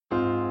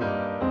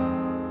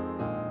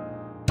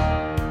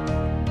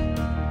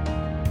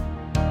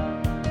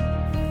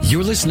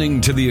You're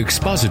listening to the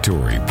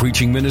expository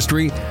preaching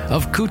ministry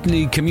of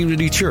Kootenai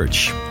Community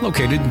Church,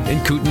 located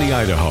in Kootenai,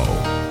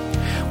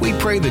 Idaho. We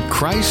pray that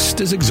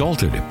Christ is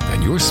exalted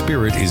and your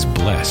spirit is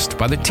blessed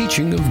by the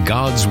teaching of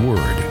God's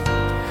Word.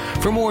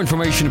 For more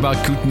information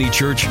about Kootenai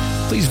Church,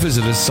 please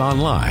visit us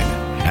online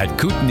at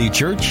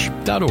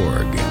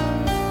kootenaichurch.org.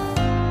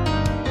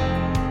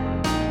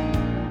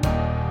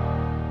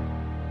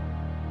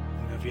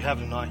 If you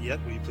have not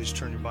yet, will you please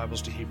turn your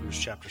Bibles to Hebrews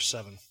chapter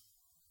 7.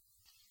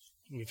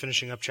 We'll be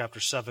finishing up chapter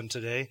 7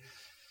 today,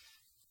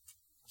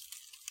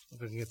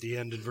 looking at the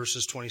end in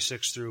verses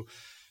 26 through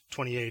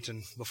 28.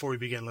 And before we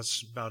begin,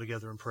 let's bow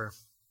together in prayer.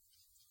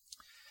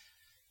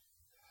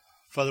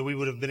 Father, we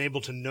would have been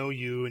able to know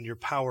you and your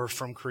power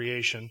from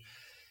creation,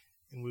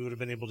 and we would have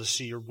been able to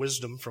see your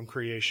wisdom from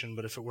creation,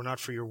 but if it were not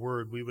for your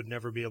word, we would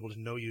never be able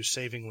to know you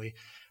savingly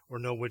or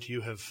know what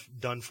you have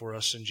done for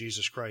us in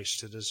Jesus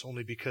Christ. It is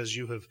only because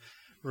you have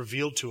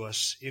revealed to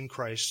us in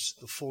Christ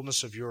the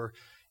fullness of your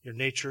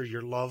nature,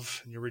 your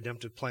love, and your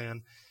redemptive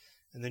plan.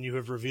 And then you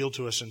have revealed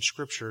to us in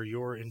Scripture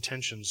your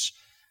intentions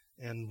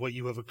and what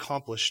you have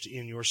accomplished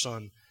in your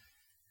Son.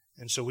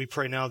 And so we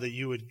pray now that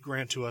you would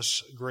grant to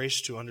us grace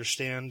to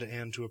understand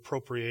and to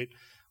appropriate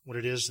what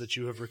it is that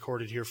you have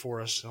recorded here for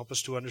us. Help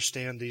us to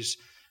understand these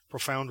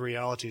profound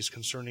realities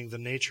concerning the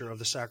nature of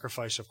the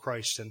sacrifice of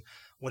Christ and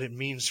what it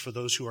means for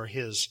those who are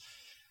His,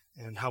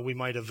 and how we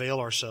might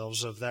avail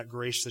ourselves of that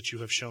grace that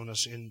you have shown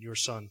us in your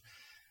Son.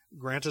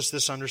 Grant us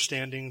this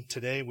understanding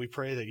today. We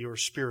pray that your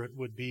Spirit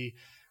would be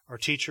our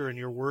teacher and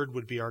your word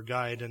would be our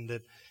guide, and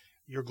that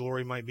your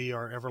glory might be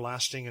our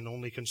everlasting and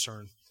only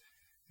concern.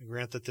 And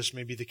grant that this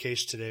may be the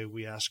case today,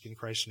 we ask in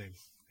Christ's name.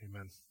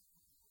 Amen.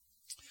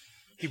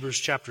 Hebrews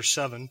chapter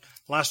 7.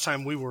 Last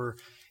time we were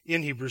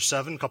in Hebrews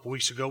 7, a couple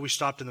weeks ago, we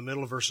stopped in the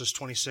middle of verses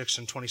 26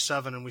 and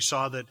 27, and we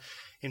saw that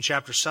in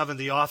chapter 7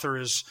 the author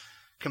is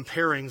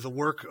comparing the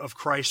work of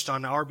Christ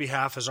on our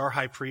behalf as our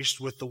high priest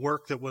with the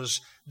work that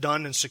was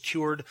done and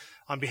secured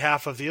on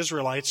behalf of the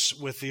Israelites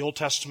with the Old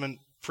Testament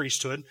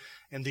priesthood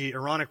and the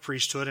Aaronic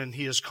priesthood, and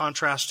he is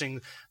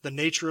contrasting the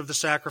nature of the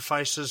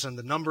sacrifices and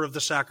the number of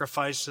the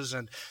sacrifices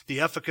and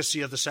the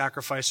efficacy of the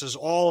sacrifices,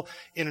 all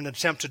in an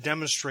attempt to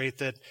demonstrate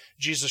that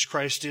Jesus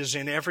Christ is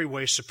in every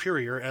way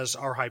superior as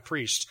our high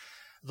priest.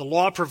 The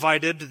law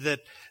provided that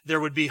there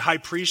would be high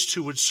priests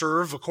who would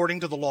serve according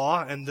to the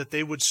law, and that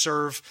they would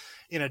serve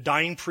in a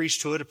dying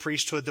priesthood, a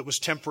priesthood that was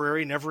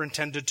temporary, never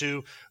intended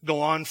to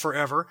go on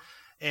forever.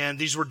 And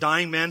these were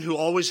dying men who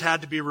always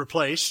had to be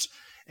replaced.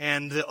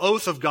 And the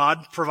oath of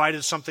God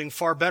provided something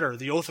far better.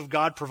 The oath of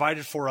God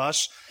provided for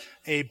us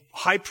a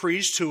high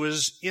priest who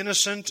is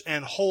innocent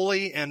and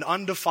holy and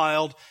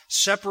undefiled,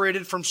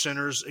 separated from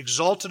sinners,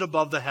 exalted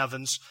above the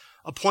heavens,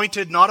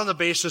 appointed not on the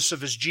basis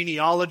of his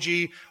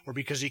genealogy or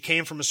because he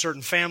came from a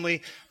certain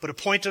family, but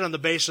appointed on the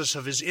basis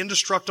of his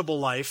indestructible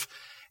life.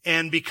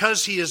 And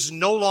because he is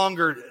no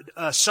longer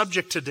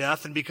subject to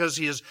death, and because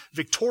he is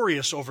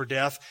victorious over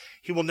death,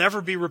 he will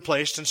never be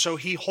replaced. And so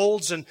he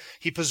holds and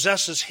he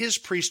possesses his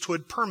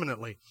priesthood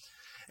permanently.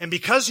 And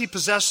because he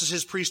possesses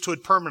his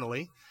priesthood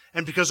permanently,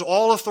 and because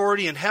all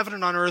authority in heaven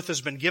and on earth has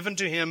been given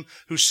to him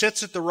who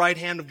sits at the right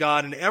hand of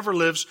God and ever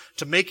lives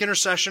to make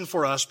intercession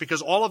for us,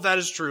 because all of that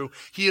is true,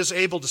 he is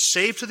able to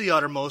save to the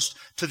uttermost,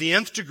 to the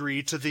nth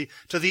degree, to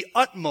the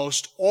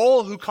utmost,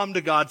 all who come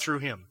to God through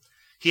him.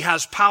 He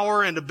has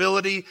power and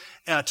ability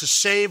to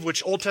save,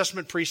 which Old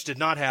Testament priests did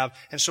not have.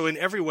 And so in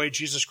every way,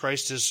 Jesus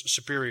Christ is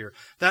superior.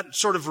 That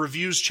sort of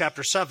reviews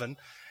chapter 7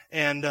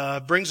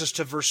 and brings us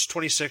to verse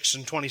 26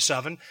 and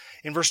 27.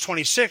 In verse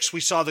 26, we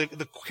saw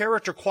the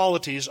character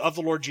qualities of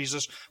the Lord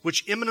Jesus,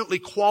 which eminently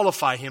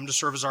qualify him to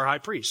serve as our high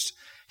priest.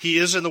 He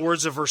is, in the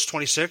words of verse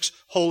 26,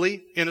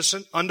 holy,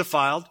 innocent,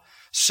 undefiled,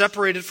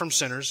 separated from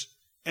sinners,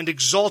 and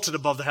exalted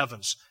above the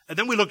heavens. And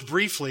then we looked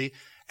briefly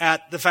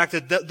at the fact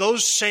that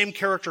those same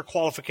character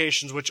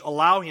qualifications which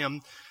allow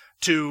him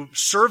to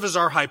serve as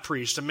our high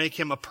priest and make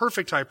him a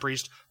perfect high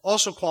priest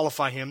also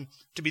qualify him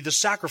to be the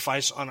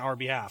sacrifice on our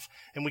behalf.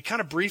 And we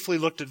kind of briefly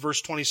looked at verse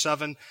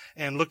 27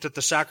 and looked at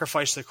the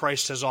sacrifice that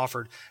Christ has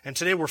offered. And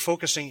today we're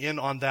focusing in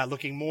on that,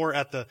 looking more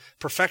at the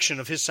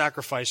perfection of his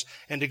sacrifice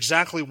and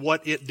exactly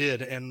what it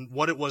did and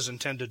what it was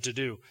intended to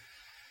do.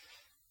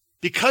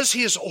 Because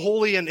he is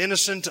holy and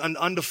innocent and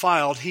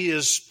undefiled, he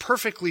is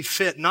perfectly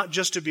fit not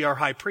just to be our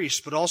high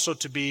priest, but also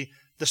to be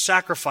the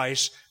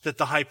sacrifice that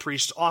the high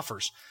priest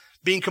offers.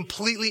 Being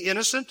completely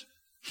innocent,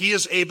 he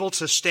is able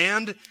to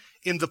stand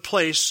in the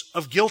place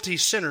of guilty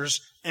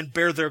sinners and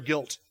bear their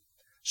guilt.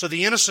 So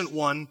the innocent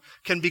one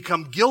can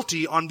become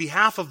guilty on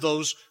behalf of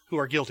those who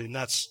are guilty, and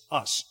that's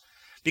us.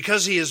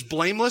 Because he is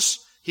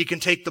blameless, he can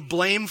take the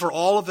blame for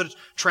all of the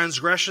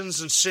transgressions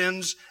and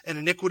sins and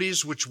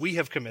iniquities which we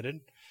have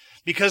committed.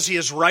 Because he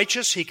is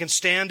righteous, he can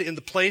stand in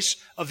the place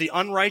of the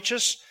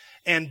unrighteous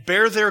and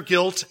bear their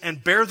guilt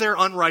and bear their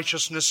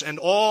unrighteousness and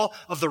all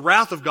of the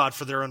wrath of God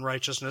for their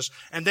unrighteousness.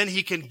 And then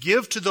he can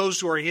give to those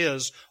who are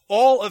his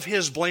all of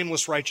his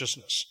blameless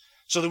righteousness.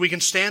 so that we can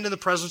stand in the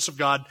presence of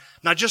God,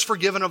 not just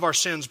forgiven of our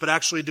sins, but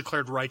actually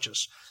declared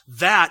righteous.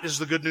 That is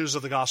the good news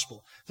of the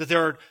gospel, that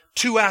there are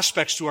two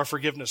aspects to our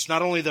forgiveness.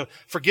 Not only the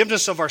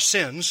forgiveness of our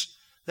sins,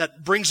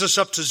 that brings us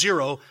up to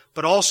zero,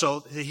 but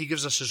also that he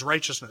gives us his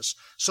righteousness.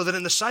 So that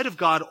in the sight of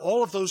God,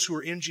 all of those who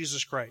are in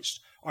Jesus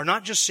Christ are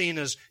not just seen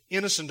as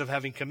innocent of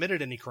having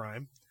committed any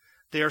crime,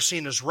 they are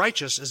seen as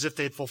righteous as if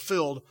they had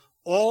fulfilled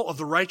all of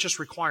the righteous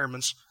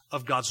requirements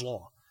of God's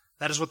law.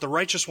 That is what the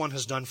righteous one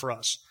has done for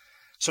us.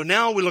 So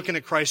now we're looking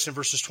at Christ in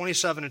verses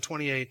 27 and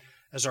 28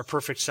 as our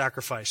perfect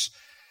sacrifice.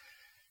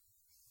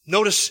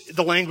 Notice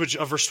the language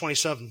of verse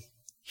 27.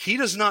 He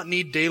does not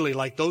need daily,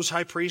 like those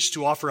high priests,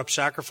 to offer up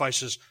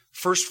sacrifices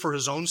first for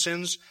his own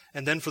sins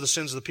and then for the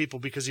sins of the people,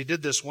 because he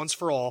did this once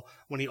for all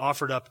when he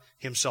offered up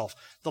himself.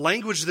 The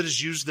language that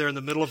is used there in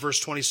the middle of verse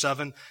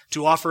 27,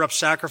 to offer up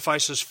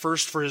sacrifices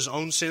first for his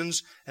own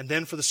sins and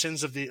then for the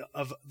sins of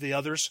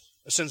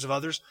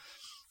others,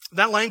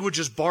 that language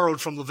is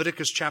borrowed from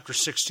Leviticus chapter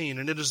 16,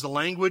 and it is the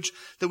language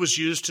that was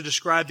used to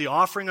describe the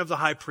offering of the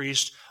high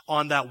priest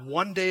on that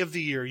one day of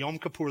the year, Yom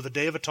Kippur, the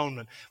Day of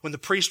Atonement, when the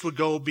priest would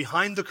go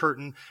behind the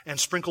curtain and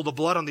sprinkle the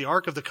blood on the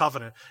Ark of the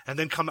Covenant, and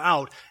then come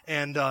out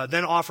and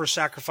then offer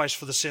sacrifice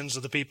for the sins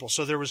of the people.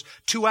 So there was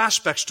two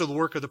aspects to the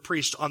work of the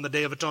priest on the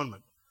Day of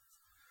Atonement.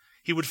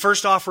 He would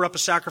first offer up a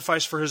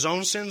sacrifice for his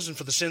own sins and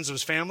for the sins of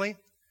his family.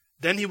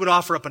 Then he would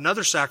offer up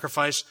another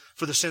sacrifice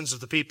for the sins of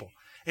the people.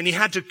 And he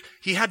had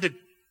to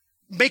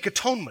make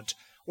atonement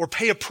or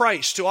pay a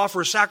price to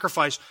offer a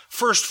sacrifice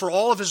first for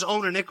all of his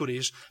own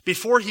iniquities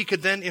before he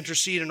could then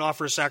intercede and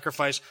offer a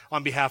sacrifice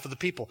on behalf of the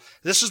people.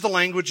 This is the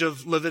language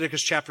of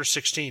Leviticus chapter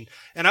 16.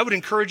 And I would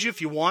encourage you,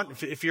 if you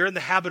want, if you're in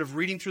the habit of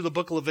reading through the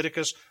book of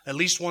Leviticus at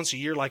least once a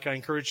year, like I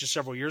encouraged you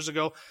several years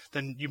ago,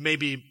 then you'll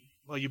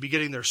be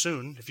getting there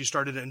soon if you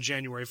started it on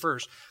January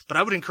 1st. But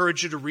I would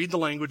encourage you to read the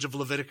language of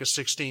Leviticus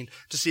 16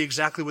 to see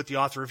exactly what the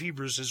author of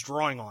Hebrews is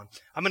drawing on.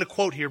 I'm going to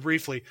quote here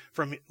briefly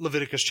from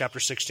Leviticus chapter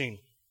 16.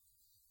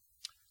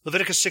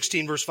 Leviticus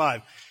 16 verse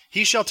 5.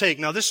 He shall take,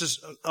 now this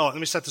is, let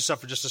me set this up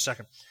for just a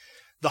second.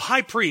 The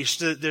high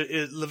priest,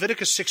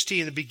 Leviticus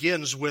 16, it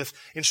begins with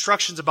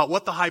instructions about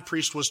what the high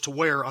priest was to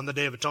wear on the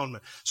Day of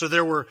Atonement. So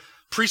there were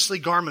priestly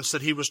garments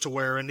that he was to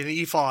wear, and an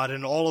ephod,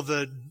 and all of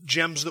the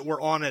gems that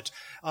were on it.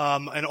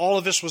 And all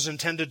of this was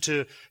intended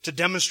to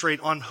demonstrate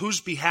on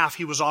whose behalf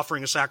he was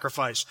offering a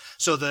sacrifice.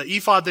 So the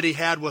ephod that he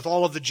had with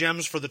all of the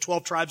gems for the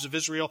 12 tribes of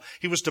Israel,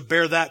 he was to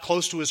bear that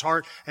close to his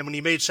heart. And when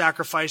he made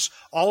sacrifice,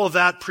 all of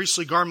that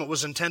priestly garment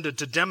was intended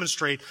to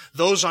demonstrate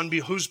those on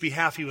whose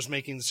behalf he was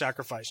making the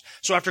sacrifice.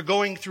 So after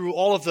going through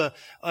all of the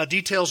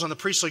details on the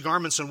priestly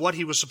garments and what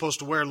he was supposed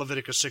to wear in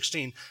Leviticus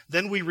 16,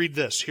 then we read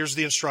this. Here's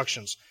the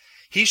instructions.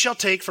 He shall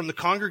take from the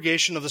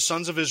congregation of the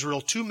sons of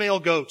Israel 2 male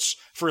goats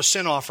for a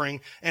sin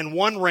offering and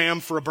 1 ram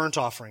for a burnt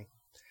offering.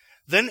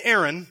 Then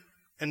Aaron,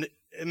 and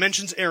it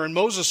mentions Aaron,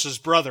 Moses'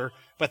 brother,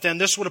 but then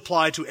this would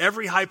apply to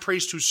every high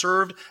priest who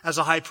served as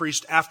a high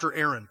priest after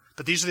Aaron.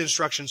 But these are the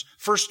instructions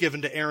first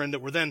given to Aaron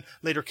that were then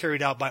later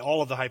carried out by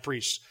all of the high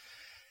priests.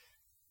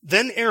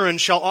 Then Aaron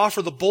shall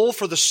offer the bull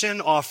for the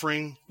sin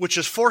offering, which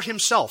is for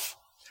himself,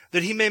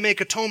 that he may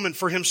make atonement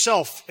for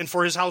himself and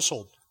for his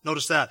household.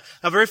 Notice that.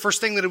 Now, the very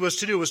first thing that it was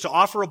to do was to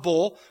offer a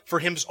bull for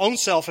his own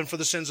self and for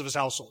the sins of his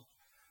household.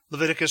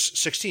 Leviticus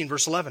 16,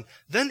 verse 11.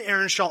 Then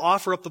Aaron shall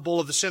offer up the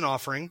bull of the sin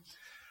offering,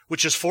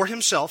 which is for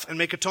himself, and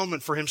make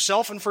atonement for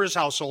himself and for his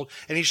household,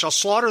 and he shall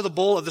slaughter the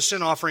bull of the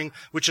sin offering,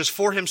 which is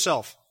for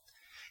himself.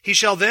 He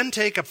shall then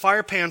take a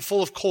fire pan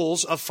full of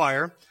coals of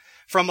fire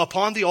from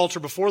upon the altar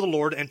before the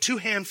Lord, and 2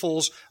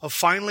 handfuls of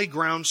finely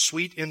ground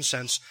sweet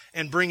incense,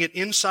 and bring it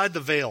inside the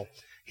veil.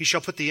 He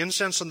shall put the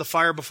incense on the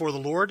fire before the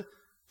Lord,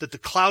 that the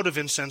cloud of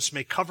incense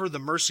may cover the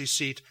mercy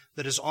seat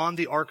that is on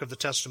the ark of the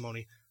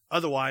testimony.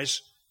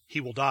 Otherwise, he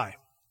will die.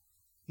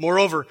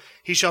 Moreover,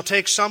 he shall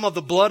take some of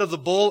the blood of the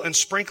bull and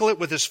sprinkle it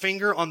with his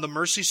finger on the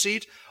mercy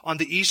seat, on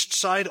the east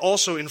side,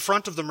 also in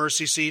front of the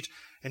mercy seat,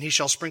 and he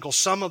shall sprinkle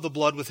some of the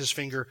blood with his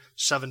finger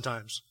 7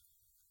 times.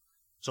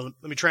 So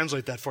let me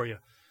translate that for you.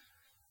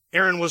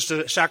 Aaron was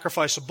to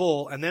sacrifice a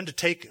bull and then to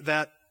take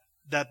that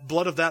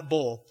blood of that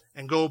bull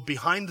and go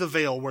behind the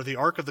veil where the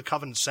Ark of the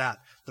Covenant sat.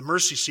 The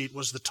mercy seat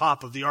was the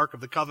top of the Ark of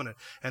the Covenant,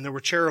 and there were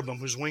cherubim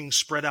whose wings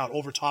spread out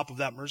over top of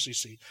that mercy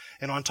seat.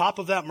 And on top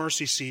of that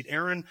mercy seat,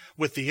 Aaron,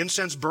 with the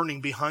incense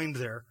burning behind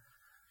there,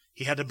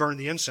 he had to burn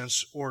the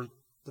incense, or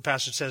the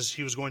passage says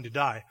he was going to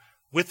die.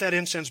 With that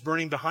incense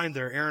burning behind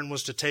there, Aaron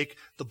was to take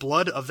the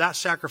blood of that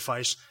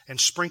sacrifice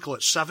and sprinkle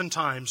it 7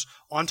 times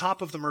on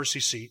top of the mercy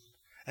seat,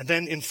 and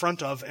then in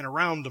front of and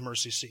around the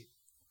mercy seat.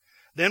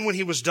 Then when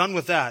he was done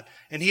with that,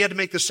 and he had to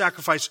make the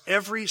sacrifice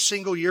every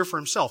single year for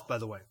himself, by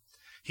the way.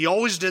 He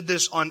always did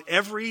this on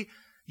every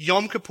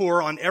Yom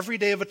Kippur, on every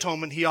Day of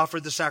Atonement. He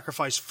offered the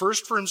sacrifice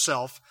first for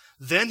himself,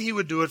 Then he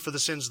would do it for the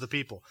sins of the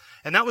people.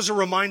 And that was a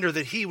reminder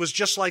that he was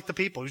just like the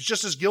people. He was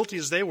just as guilty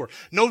as they were.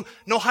 No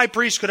high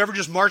priest could ever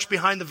just march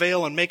behind the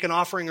veil and make an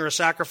offering or a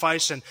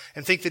sacrifice and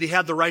think that he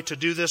had the right to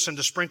do this and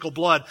to sprinkle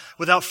blood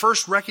without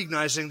first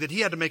recognizing that he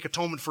had to make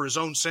atonement for his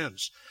own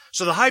sins.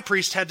 So the high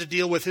priest had to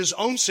deal with his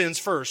own sins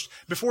first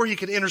before he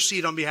could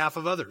intercede on behalf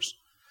of others.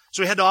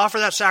 So he had to offer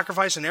that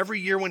sacrifice, and every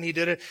year when he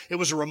did it, it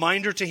was a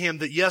reminder to him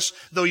that yes,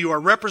 though you are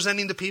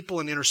representing the people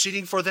and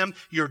interceding for them,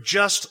 you're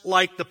just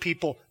like the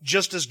people,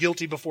 just as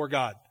guilty before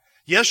God.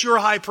 Yes, you're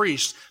a high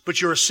priest,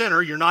 but you're a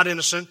sinner. You're not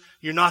innocent.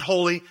 You're not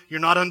holy. You're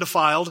not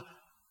undefiled.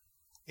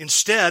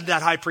 Instead,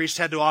 that high priest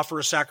had to offer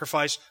a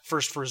sacrifice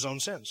first for his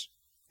own sins.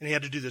 And he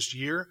had to do this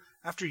year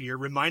after year,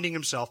 reminding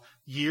himself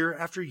year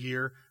after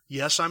year,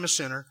 yes, I'm a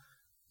sinner.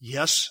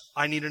 Yes,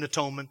 I need an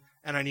atonement,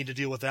 and I need to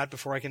deal with that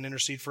before I can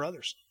intercede for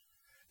others.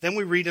 Then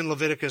we read in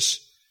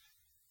Leviticus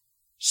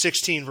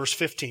 16, verse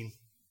 15,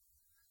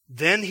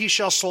 "Then he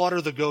shall slaughter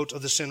the goat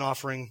of the sin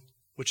offering,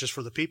 which is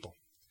for the people,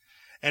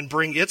 and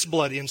bring its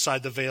blood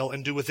inside the veil,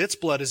 and do with its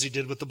blood as he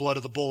did with the blood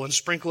of the bull, and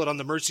sprinkle it on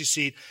the mercy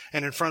seat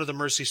and in front of the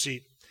mercy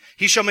seat.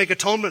 He shall make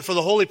atonement for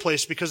the holy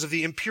place because of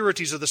the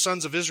impurities of the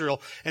sons of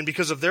Israel and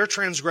because of their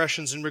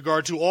transgressions in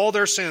regard to all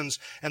their sins.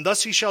 And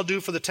thus he shall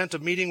do for the tent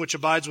of meeting which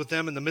abides with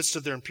them in the midst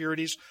of their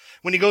impurities.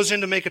 When he goes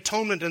in to make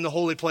atonement in the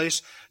holy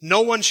place,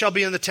 no one shall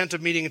be in the tent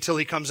of meeting until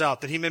he comes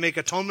out, that he may make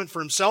atonement for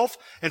himself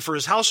and for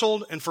his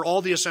household and for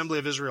all the assembly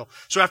of Israel."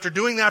 So after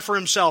doing that for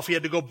himself, he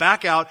had to go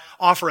back out,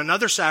 offer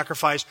another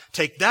sacrifice,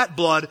 take that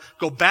blood,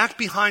 go back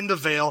behind the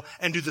veil,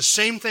 and do the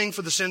same thing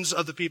for the sins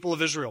of the people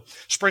of Israel.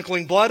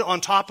 Sprinkling blood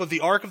on top of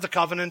the Ark of the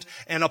Covenant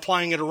and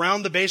applying it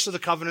around the base of the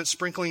covenant,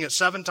 sprinkling it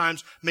 7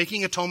 times,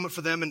 making atonement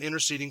for them and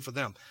interceding for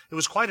them. It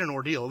was quite an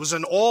ordeal. It was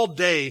an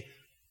all-day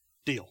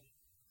deal.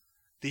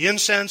 The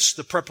incense,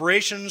 the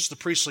preparations, the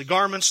priestly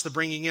garments, the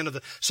bringing in of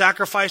the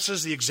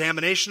sacrifices, the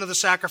examination of the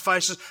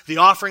sacrifices, the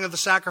offering of the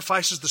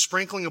sacrifices, the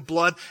sprinkling of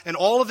blood, and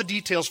all of the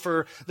details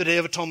for the Day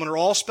of Atonement are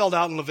all spelled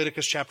out in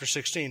Leviticus chapter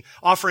 16.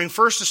 Offering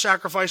first a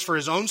sacrifice for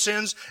his own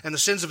sins and the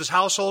sins of his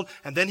household,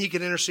 and then he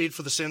could intercede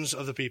for the sins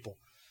of the people.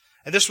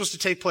 And this was to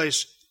take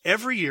place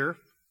every year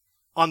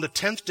on the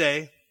 10th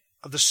day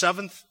of the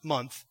 7th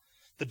month,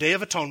 the Day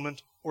of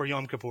Atonement, or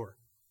Yom Kippur.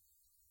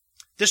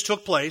 This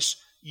took place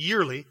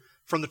yearly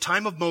from the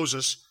time of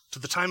Moses to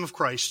the time of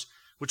Christ,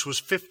 which was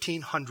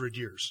 1,500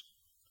 years.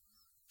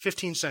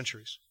 15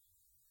 centuries.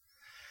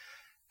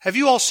 Have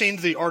you all seen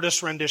the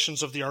artist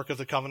renditions of the Ark of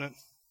the Covenant?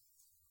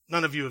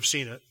 None of you have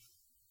seen it.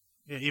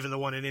 Even the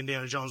one in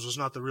Indiana Jones was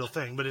not the real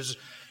thing. But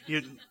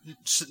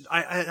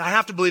I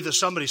have to believe that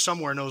somebody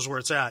somewhere knows where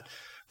it's at.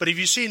 But have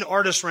you seen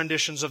artist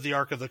renditions of the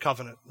Ark of the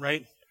Covenant,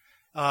 right?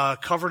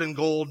 Covered in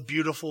gold,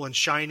 beautiful and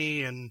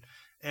shiny and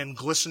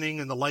glistening,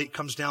 and the light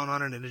comes down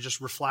on it and it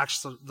just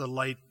reflects the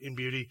light in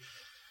beauty.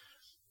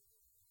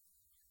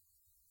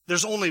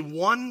 There's only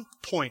one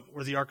point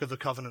where the Ark of the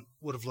Covenant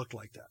would have looked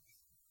like that.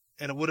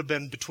 And it would have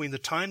been between the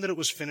time that it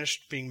was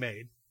finished being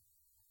made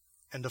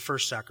and the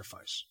first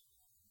sacrifice.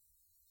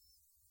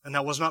 And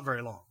that was not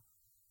very long.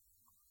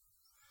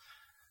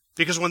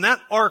 Because when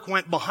that ark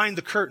went behind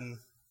the curtain,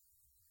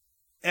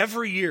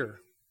 every year,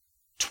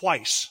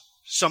 twice,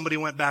 somebody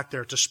went back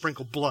there to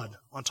sprinkle blood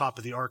on top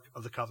of the Ark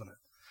of the Covenant.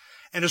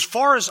 And as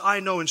far as I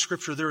know in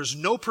Scripture, there is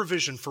no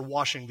provision for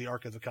washing the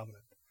Ark of the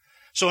Covenant.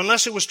 So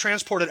unless it was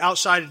transported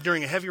outside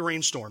during a heavy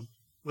rainstorm,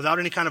 without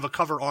any kind of a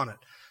cover on it,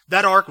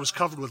 that ark was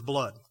covered with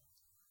blood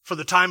for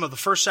the time of the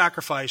first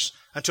sacrifice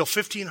until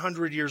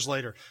 1,500 years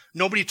later.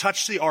 Nobody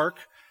touched the ark.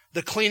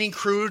 The cleaning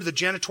crew, the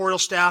janitorial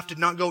staff did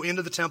not go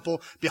into the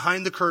temple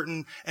behind the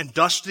curtain and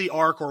dust the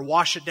ark or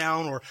wash it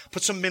down or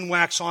put some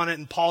minwax on it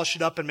and polish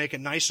it up and make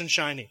it nice and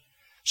shiny.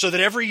 So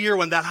that every year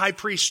when that high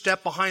priest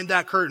stepped behind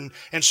that curtain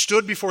and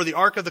stood before the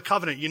Ark of the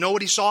Covenant, you know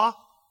what he saw?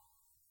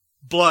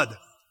 Blood.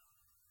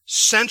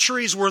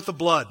 Centuries worth of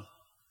blood.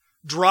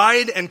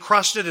 Dried and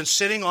crusted and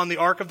sitting on the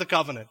Ark of the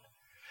Covenant.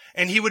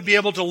 And he would be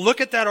able to look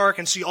at that ark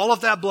and see all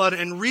of that blood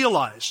and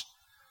realize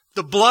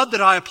the blood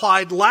that I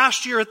applied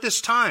last year at this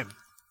time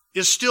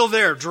is still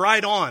there,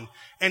 dried on.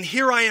 And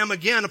here I am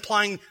again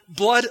applying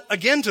blood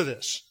again to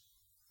this.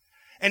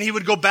 And he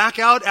would go back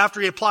out after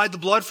he applied the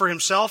blood for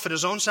himself at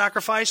his own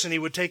sacrifice, and he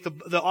would take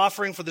the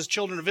offering for the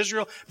children of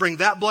Israel, bring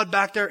that blood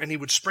back there, and he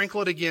would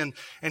sprinkle it again.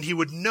 And he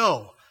would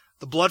know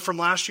the blood from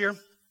last year,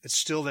 it's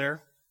still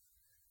there.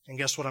 And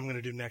guess what I'm going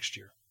to do next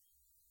year?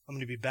 I'm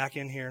going to be back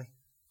in here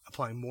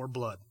applying more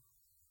blood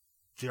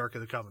to the Ark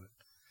of the Covenant.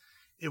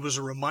 It was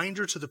a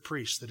reminder to the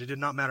priest that it did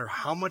not matter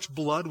how much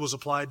blood was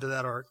applied to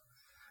that ark,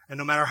 and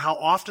no matter how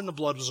often the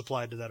blood was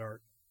applied to that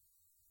ark,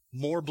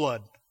 more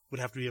blood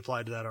would have to be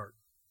applied to that ark.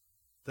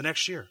 The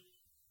next year,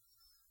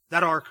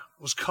 that ark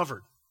was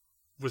covered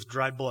with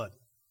dried blood.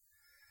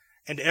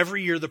 And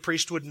every year the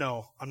priest would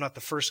know, I'm not the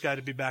first guy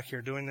to be back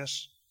here doing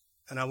this,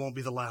 and I won't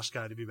be the last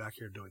guy to be back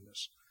here doing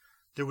this.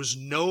 There was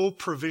no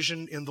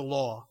provision in the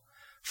law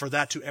for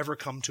that to ever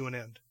come to an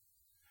end.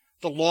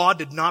 The law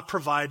did not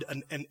provide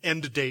an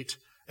end date,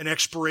 an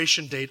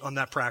expiration date on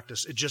that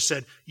practice. It just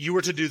said, you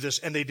were to do this,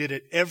 and they did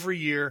it every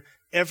year,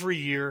 every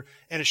year,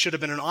 and it should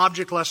have been an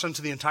object lesson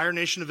to the entire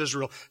nation of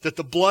Israel that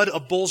the blood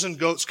of bulls and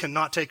goats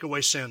cannot take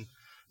away sin.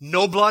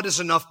 No blood is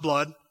enough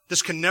blood.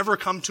 This can never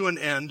come to an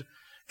end.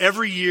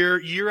 Every year,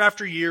 year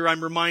after year,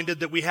 I'm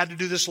reminded that we had to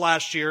do this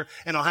last year,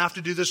 and I'll have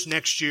to do this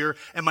next year,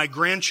 and my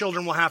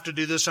grandchildren will have to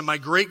do this, and my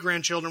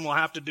great-grandchildren will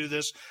have to do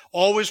this,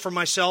 always for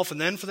myself and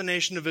then for the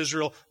nation of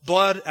Israel.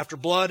 Blood after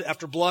blood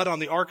after blood on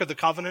the Ark of the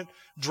Covenant,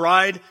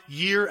 dried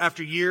year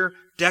after year,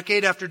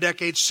 decade after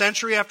decade,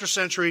 century after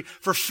century,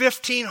 for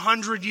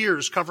 1,500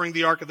 years covering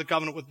the Ark of the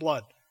Covenant with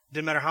blood.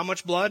 Didn't matter how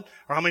much blood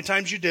or how many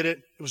times you did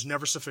it, it was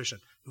never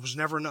sufficient. It was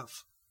never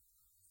enough.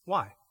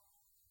 Why?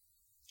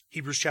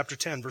 Hebrews chapter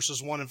 10,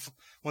 verses 1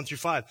 through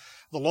 5.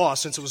 The law,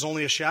 since it was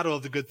only a shadow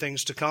of the good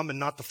things to come and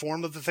not the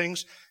form of the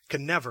things,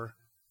 can never,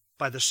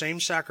 by the same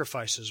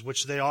sacrifices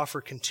which they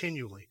offer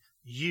continually,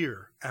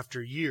 year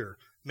after year,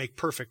 make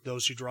perfect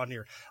those who draw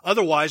near.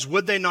 Otherwise,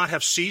 would they not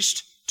have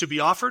ceased to be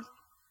offered?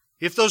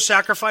 If those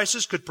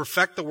sacrifices could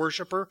perfect the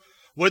worshiper,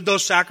 would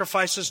those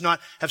sacrifices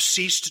not have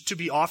ceased to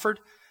be offered?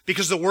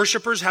 Because the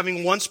worshipers,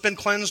 having once been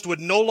cleansed, would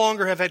no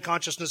longer have had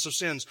consciousness of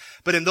sins.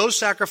 But in those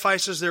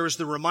sacrifices, there is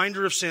the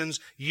reminder of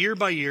sins year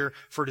by year,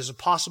 for it is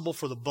impossible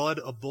for the blood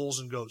of bulls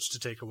and goats to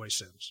take away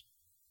sins.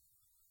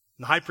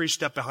 And the high priest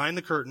stepped behind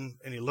the curtain,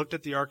 and he looked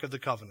at the Ark of the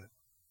Covenant,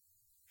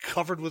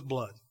 covered with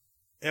blood,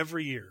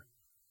 every year.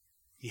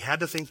 He had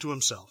to think to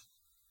himself,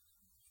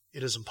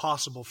 it is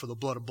impossible for the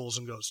blood of bulls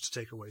and goats to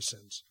take away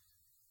sins.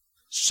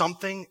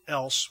 Something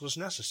else was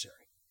necessary.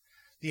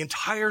 The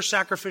entire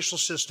sacrificial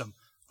system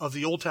of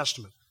the Old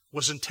Testament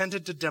was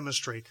intended to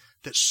demonstrate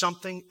that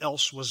something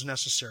else was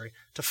necessary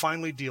to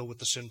finally deal with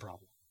the sin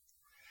problem.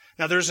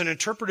 Now, there's an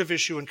interpretive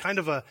issue and kind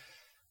of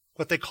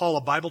what they call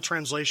a Bible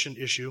translation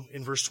issue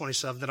in verse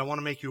 27 that I want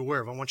to make you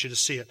aware of. I want you to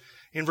see it.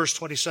 In verse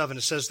 27,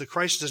 it says that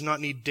Christ does not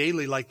need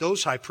daily, like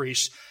those high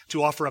priests,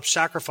 to offer up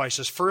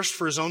sacrifices, first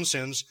for his own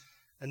sins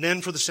and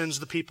then for the sins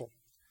of the people.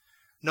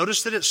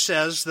 Notice that it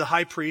says the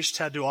high priest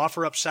had to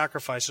offer up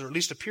sacrifices, or at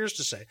least appears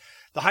to say,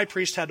 the high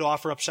priest had to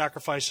offer up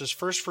sacrifices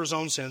first for his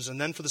own sins and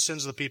then for the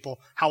sins of the people.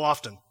 How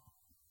often?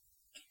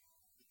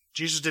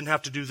 Jesus didn't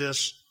have to do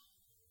this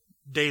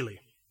daily,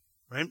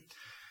 right?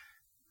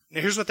 Now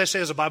here's what they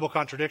say is a Bible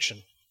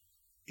contradiction.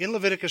 In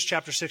Leviticus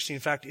chapter 16,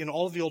 in fact, in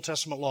all of the Old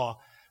Testament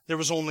law, there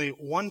was only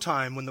one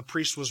time when the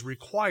priest was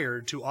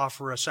required to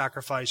offer a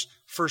sacrifice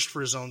first for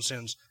his own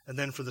sins and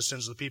then for the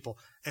sins of the people.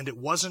 And it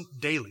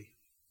wasn't daily.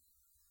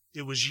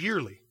 It was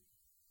yearly.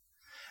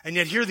 And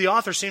yet here the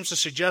author seems to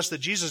suggest that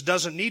Jesus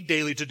doesn't need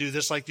daily to do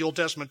this like the Old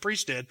Testament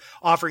priest did,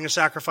 offering a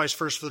sacrifice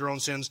first for their own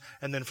sins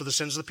and then for the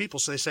sins of the people.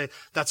 So they say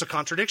that's a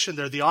contradiction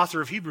there. The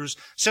author of Hebrews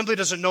simply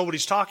doesn't know what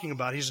he's talking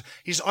about.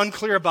 He's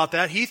unclear about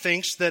that. He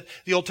thinks that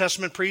the Old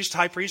Testament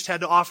high priest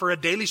had to offer a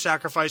daily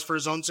sacrifice for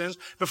his own sins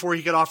before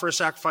he could offer a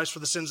sacrifice for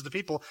the sins of the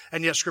people.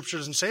 And yet Scripture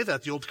doesn't say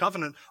that. The Old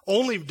Covenant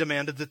only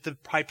demanded that the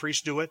high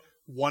priest do it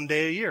one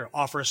day a year,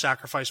 offer a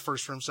sacrifice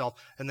first for himself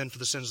and then for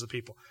the sins of the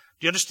people.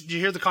 Do you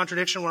hear the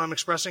contradiction, what I'm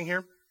expressing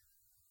here?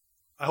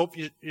 I hope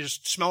you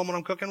just smell what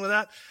I'm cooking with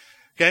that.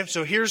 Okay,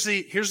 so here's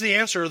the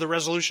answer or the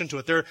resolution to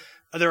it. There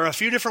are a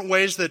few different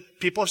ways that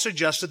people have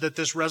suggested that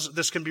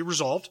this can be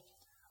resolved.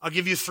 I'll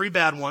give you 3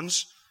 bad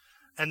ones,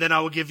 and then I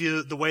will give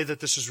you the way that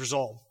this is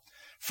resolved.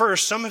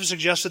 First, some have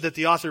suggested that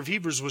the author of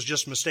Hebrews was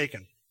just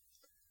mistaken,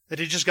 that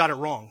he just got it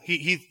wrong.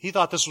 He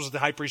thought this was what the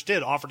high priest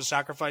did, offered a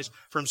sacrifice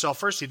for himself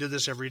first. He did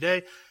this every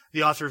day.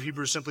 The author of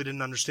Hebrews simply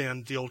didn't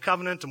understand the Old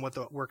Covenant and what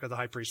the work of the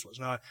high priest was.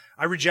 Now,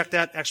 I reject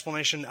that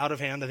explanation out of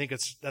hand. I think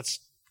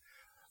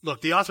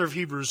look, the author of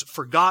Hebrews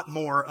forgot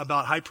more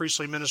about high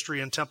priestly ministry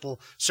and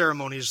temple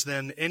ceremonies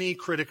than any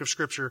critic of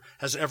Scripture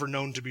has ever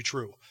known to be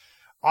true.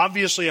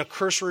 Obviously, a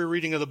cursory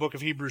reading of the book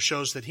of Hebrews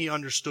shows that he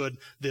understood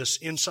this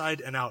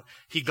inside and out.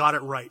 He got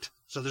it right.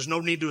 So there's no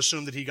need to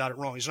assume that he got it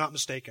wrong. He's not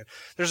mistaken.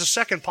 There's a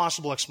second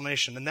possible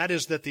explanation, and that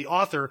is that the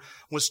author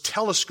was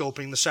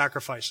telescoping the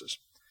sacrifices.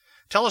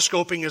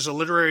 Telescoping is a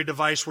literary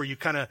device where you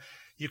kind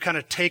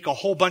of take a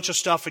whole bunch of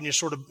stuff and you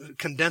sort of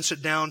condense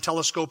it down,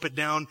 telescope it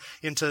down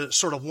into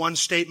sort of one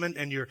statement,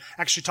 and you're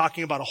actually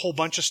talking about a whole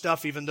bunch of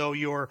stuff, even though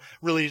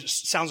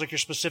sounds like you're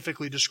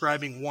specifically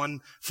describing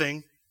one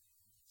thing.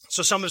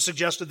 So some have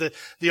suggested that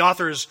the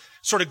author is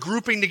sort of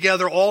grouping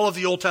together all of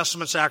the Old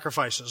Testament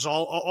sacrifices,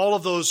 all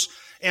of those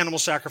animal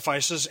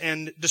sacrifices,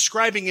 and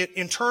describing it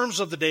in terms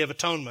of the Day of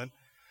Atonement,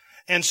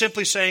 and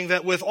simply saying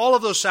that with all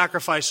of those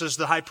sacrifices,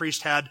 the high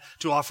priest had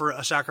to offer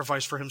a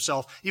sacrifice for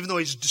himself. Even though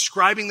he's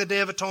describing the Day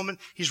of Atonement,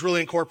 he's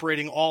really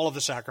incorporating all of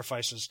the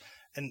sacrifices.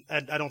 And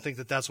I don't think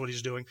that that's what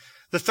he's doing.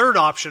 The third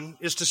option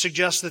is to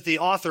suggest that the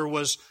author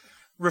was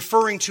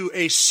referring to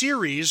a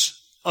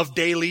series of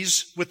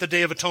dailies with the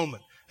Day of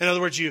Atonement. In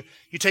other words, you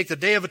take the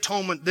Day of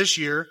Atonement this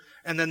year,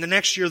 and then the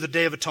next year the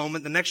Day of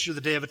Atonement, the next year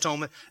the Day of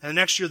Atonement, and the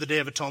next year the Day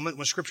of Atonement,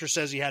 when Scripture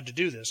says he had to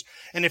do this.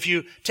 And if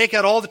you take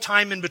out all the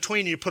time in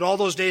between, you put all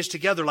those days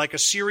together like a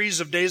series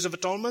of Days of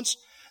Atonements,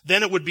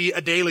 then it would be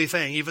a daily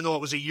thing, even though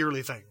it was a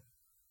yearly thing.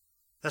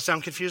 That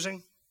sound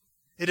confusing?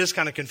 It is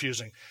kind of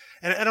confusing.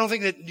 And I don't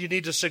think that you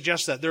need to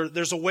suggest that.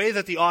 There's a way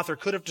that the author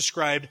could have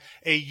described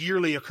a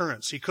yearly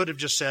occurrence. He could have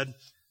just said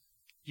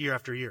year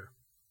after year,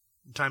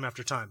 time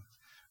after time.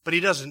 But he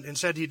doesn't.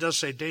 Instead, he does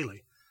say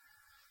daily.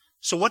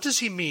 So what does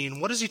he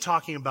mean? What is he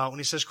talking about when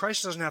he says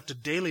Christ doesn't have to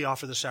daily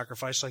offer the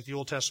sacrifice like the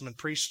Old Testament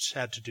priests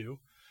had to do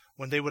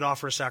when they would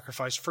offer a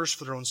sacrifice first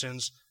for their own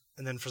sins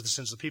and then for the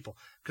sins of the people?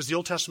 Because the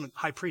Old Testament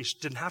high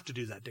priest didn't have to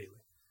do that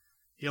daily.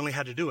 He only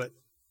had to do it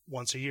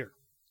once a year.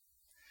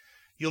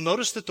 You'll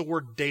notice that the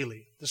word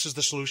daily, this is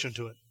the solution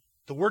to it.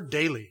 The word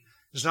daily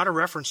is not a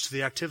reference to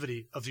the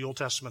activity of the Old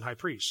Testament high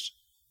priest.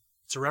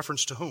 It's a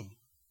reference to whom?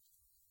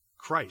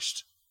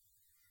 Christ.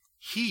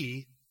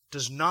 He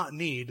does not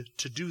need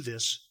to do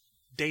this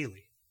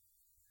daily.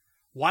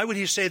 Why would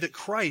he say that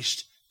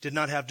Christ did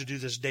not have to do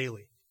this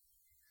daily?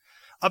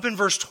 Up in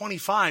verse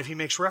 25, he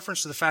makes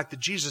reference to the fact that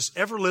Jesus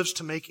ever lives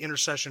to make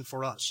intercession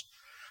for us.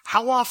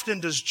 How often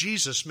does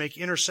Jesus make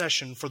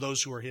intercession for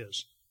those who are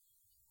his?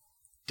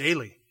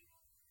 Daily.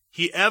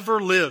 He ever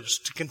lives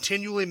to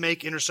continually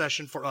make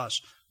intercession for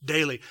us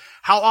daily.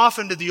 How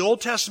often did the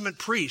Old Testament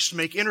priest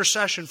make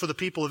intercession for the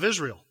people of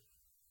Israel?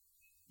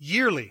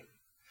 Yearly.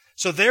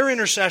 So their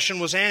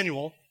intercession was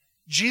annual.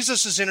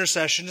 Jesus'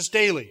 intercession is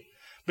daily.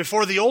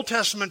 Before the Old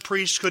Testament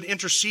priest could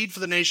intercede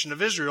for the nation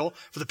of Israel,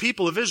 for the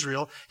people of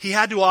Israel, he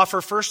had to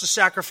offer first a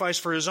sacrifice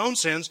for his own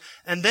sins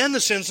and then the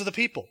sins of the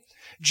people.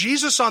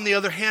 Jesus, on the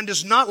other hand,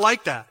 is not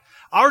like that.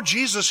 Our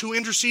Jesus, who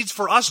intercedes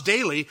for us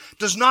daily,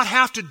 does not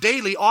have to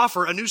daily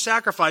offer a new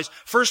sacrifice,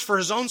 first for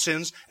his own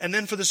sins and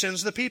then for the sins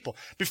of the people.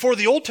 Before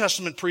the Old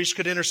Testament priest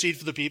could intercede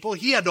for the people,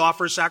 he had to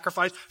offer a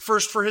sacrifice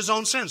first for his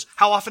own sins.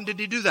 How often did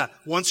he do that?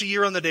 Once a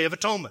year on the Day of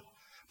Atonement.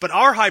 But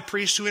our high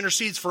priest who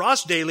intercedes for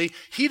us daily,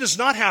 he does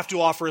not have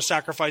to offer a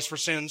sacrifice for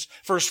sins,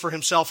 first for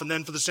himself and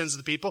then for the sins of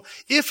the people.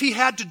 If he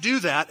had to do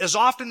that as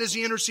often as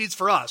he intercedes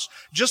for us,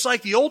 just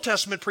like the Old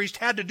Testament priest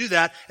had to do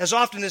that as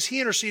often as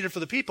he interceded for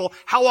the people,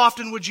 how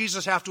often would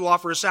Jesus have to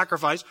offer a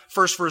sacrifice,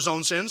 first for his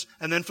own sins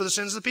and then for the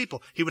sins of the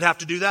people? He would have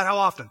to do that how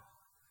often?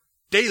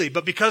 Daily.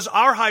 But because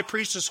our high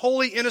priest is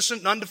holy, innocent,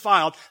 and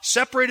undefiled,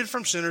 separated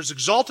from sinners,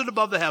 exalted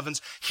above the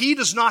heavens, he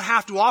does not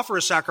have to offer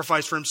a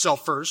sacrifice for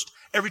himself first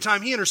every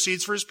time he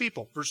intercedes for his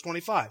people. Verse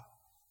 25.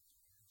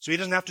 So he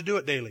doesn't have to do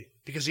it daily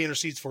because he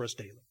intercedes for us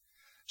daily.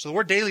 So the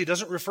word daily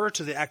doesn't refer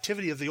to the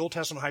activity of the Old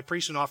Testament high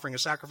priest in offering a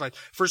sacrifice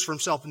first for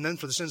himself and then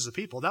for the sins of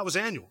the people. That was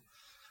annual.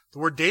 The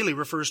word daily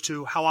refers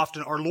to how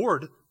often our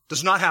Lord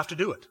does not have to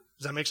do it.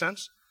 Does that make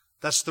sense?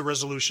 That's the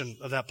resolution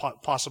of that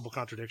possible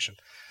contradiction.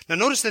 Now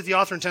notice that the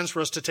author intends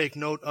for us to take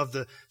note of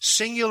the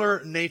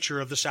singular nature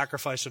of the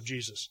sacrifice of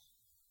Jesus.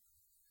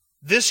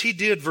 This he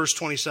did, verse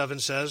 27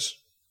 says,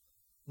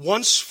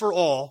 once for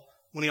all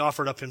when he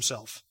offered up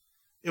himself.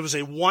 It was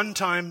a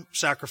one-time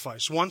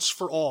sacrifice, once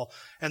for all.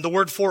 And the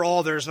word for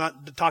all there is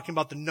not talking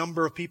about the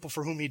number of people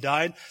for whom he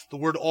died. The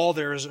word all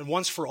there is,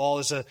 once for all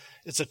it's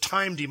a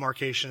time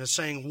demarcation. It's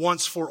saying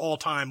once for all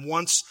time,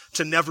 once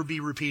to never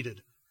be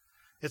repeated.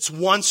 It's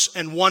once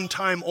and one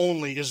time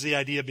only is the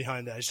idea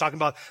behind that. He's talking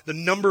about the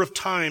number of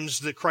times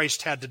that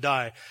Christ had to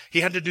die.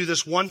 He had to do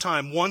this one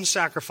time, one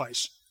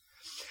sacrifice.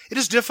 It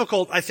is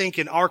difficult, I think,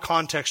 in our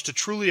context to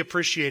truly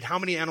appreciate how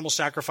many animal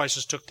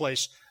sacrifices took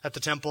place at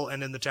the temple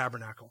and in the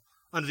tabernacle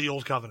under the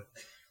Old Covenant.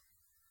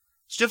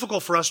 It's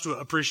difficult for us to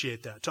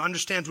appreciate that, to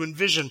understand, to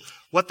envision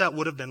what that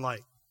would have been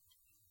like.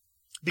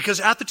 Because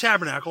at the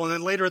tabernacle and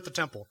then later at the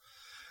temple,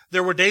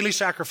 there were daily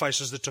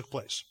sacrifices that took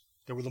place.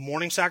 There were the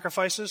morning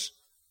sacrifices,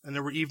 and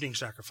there were evening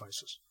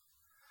sacrifices.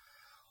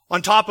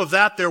 On top of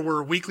that, there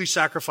were weekly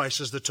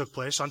sacrifices that took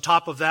place. On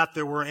top of that,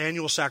 there were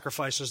annual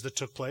sacrifices that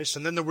took place.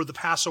 And then there were the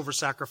Passover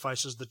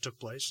sacrifices that took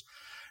place.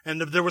 And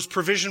there was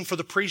provision for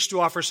the priest to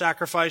offer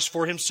sacrifice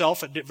for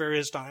himself at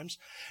various times.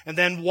 And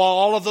then while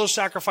all of those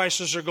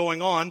sacrifices are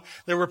going on,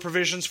 there were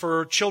provisions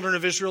for children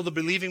of Israel, the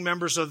believing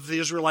members of the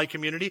Israelite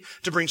community,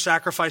 to bring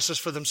sacrifices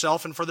for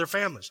themselves and for their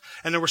families.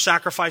 And there were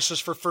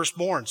sacrifices for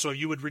firstborn. So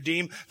you would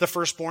redeem the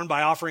firstborn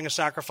by offering a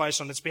sacrifice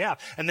on its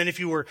behalf. And then if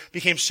you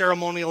became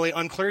ceremonially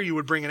unclear, you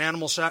would bring an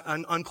animal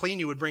unclean,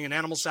 you would bring an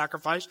animal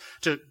sacrifice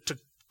to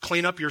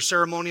clean up your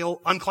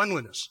ceremonial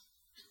uncleanliness.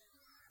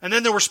 And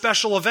then there were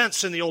special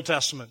events in the Old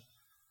Testament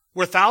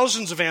where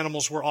thousands of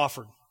animals were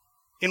offered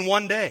in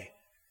one day.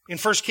 In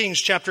 1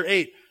 Kings chapter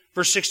 8,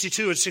 verse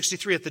 62 and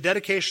 63, at the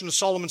dedication of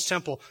Solomon's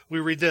temple,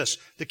 we read this: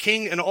 the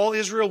king and all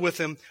Israel with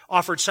him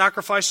offered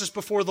sacrifices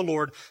before the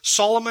Lord.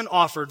 Solomon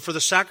offered for the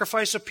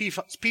sacrifice of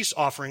peace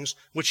offerings,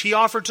 which he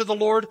offered to the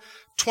Lord,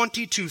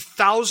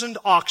 22,000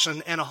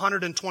 oxen and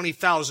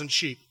 120,000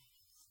 sheep.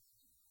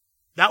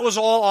 That was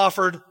all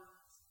offered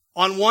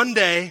on one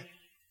day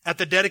at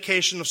the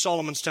dedication of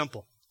Solomon's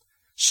temple.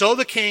 So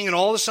the king and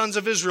all the sons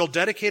of Israel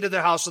dedicated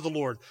the house of the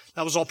Lord.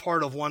 That was all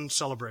part of one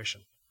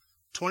celebration.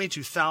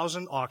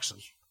 22,000 oxen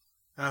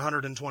and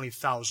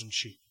 120,000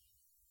 sheep.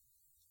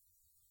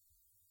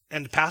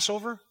 And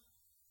Passover,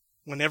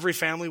 when every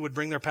family would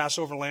bring their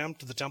Passover lamb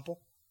to the temple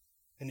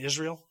in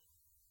Israel,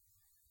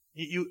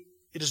 it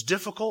is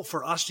difficult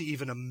for us to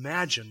even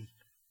imagine.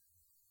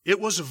 It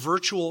was a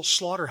virtual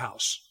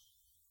slaughterhouse.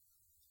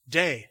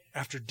 day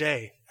after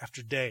day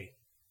after day,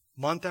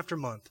 month after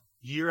month,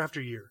 year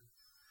after year.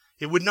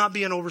 It would not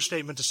be an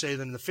overstatement to say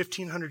that in the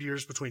 1,500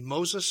 years between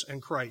Moses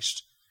and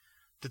Christ,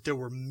 that there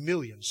were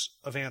millions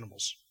of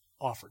animals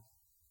offered.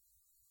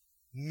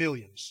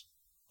 Millions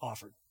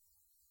offered.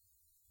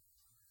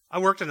 I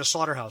worked in a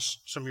slaughterhouse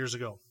some years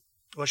ago.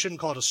 Well, I shouldn't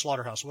call it a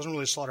slaughterhouse. It wasn't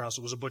really a slaughterhouse.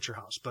 It was a butcher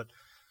house. But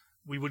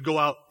we would go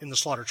out in the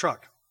slaughter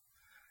truck.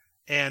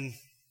 And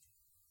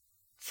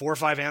 4 or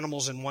 5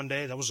 animals in one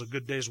day, that was a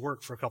good day's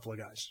work for a couple of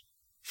guys.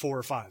 4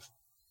 or 5.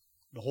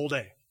 The whole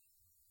day.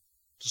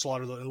 To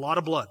slaughter a lot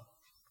of blood.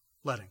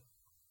 Letting.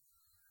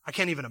 I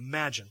can't even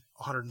imagine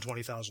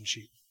 120,000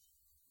 sheep.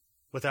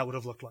 What that would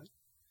have looked like.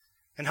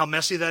 And how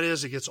messy that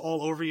is. It gets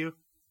all over you.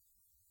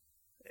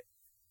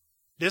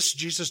 This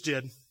Jesus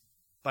did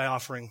by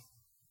offering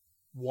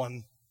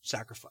one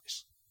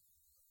sacrifice.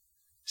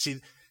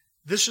 See,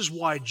 this is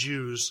why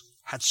Jews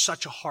had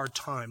such a hard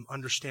time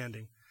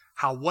understanding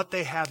how what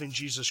they have in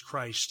Jesus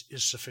Christ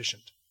is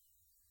sufficient.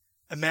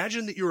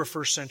 Imagine that you're a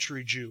first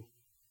century Jew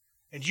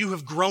and you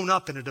have grown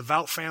up in a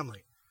devout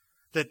family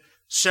that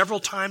several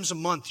times a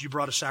month you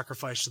brought a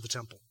sacrifice to the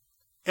temple.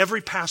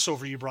 Every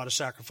Passover you brought a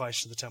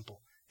sacrifice to the temple.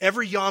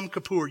 Every Yom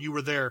Kippur you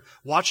were there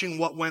watching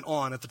what went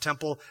on at the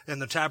temple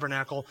and the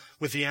tabernacle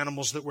with the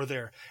animals that were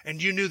there.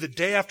 And you knew that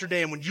day after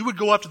day, and when you would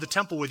go up to the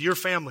temple with your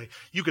family,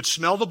 you could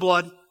smell the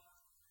blood,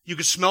 you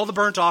could smell the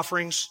burnt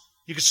offerings,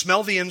 you could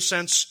smell the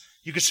incense,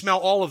 you could smell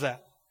all of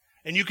that.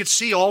 And you could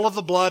see all of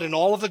the blood and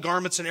all of the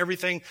garments and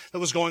everything that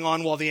was going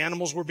on while the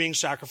animals were being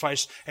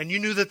sacrificed. And you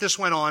knew that this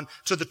went on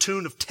to the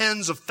tune of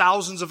tens of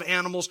thousands of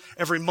animals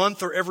every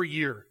month or every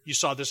year. You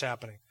saw this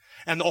happening.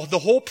 And the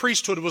whole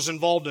priesthood was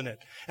involved in it.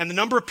 And the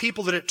number of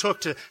people that it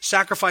took to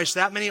sacrifice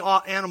that many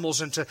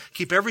animals and to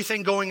keep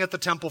everything going at the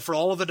temple for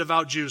all of the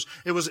devout Jews,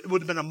 it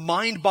would have been a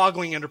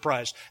mind-boggling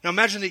enterprise. Now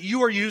imagine that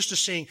you are used to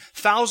seeing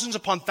thousands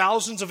upon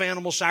thousands of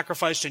animals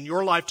sacrificed in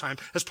your lifetime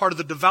as part of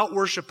the devout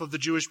worship of the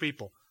Jewish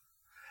people.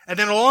 And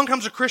then along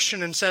comes a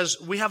Christian and says,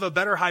 we have a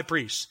better high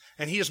priest,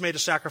 and he has made a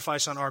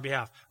sacrifice on our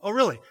behalf. Oh,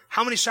 really?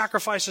 How many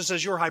sacrifices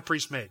has your high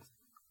priest made?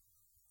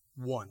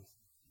 1.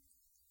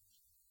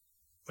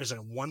 Is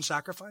it one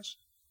sacrifice?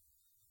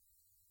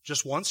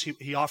 Just once?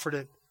 He offered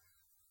it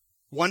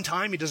one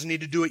time. He doesn't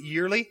need to do it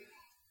yearly.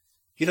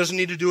 He doesn't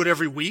need to do it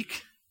every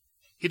week.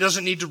 He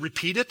doesn't need to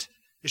repeat it.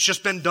 It's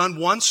just been done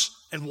once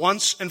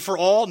and for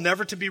all,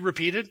 never to be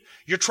repeated.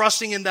 You're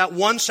trusting in that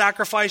one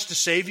sacrifice to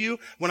save you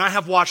when I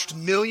have watched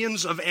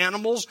millions of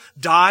animals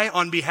die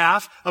on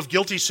behalf of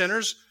guilty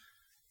sinners.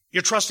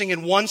 You're trusting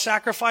in one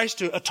sacrifice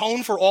to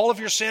atone for all of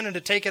your sin and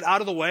to take it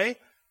out of the way.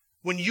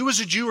 When you as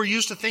a Jew are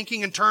used to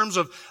thinking in terms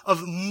of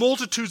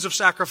multitudes of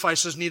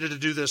sacrifices needed to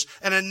do this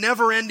and a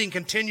never-ending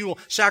continual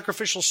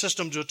sacrificial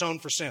system to atone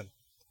for sin.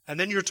 And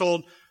then you're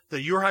told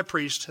that your high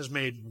priest has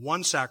made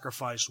one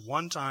sacrifice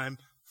one time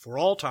for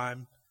all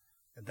time,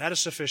 and that is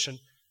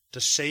sufficient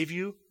to save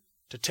you,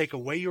 to take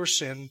away your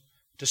sin,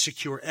 to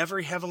secure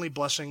every heavenly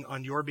blessing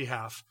on your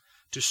behalf,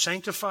 to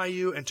sanctify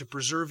you and to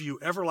preserve you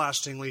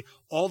everlastingly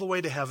all the way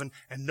to heaven,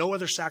 and no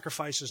other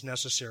sacrifice is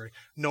necessary.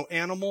 No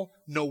animal,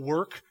 no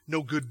work,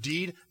 no good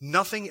deed,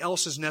 nothing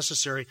else is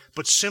necessary,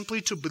 but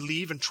simply to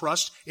believe and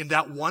trust in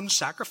that one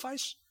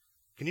sacrifice?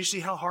 Can you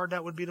see how hard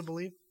that would be to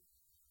believe?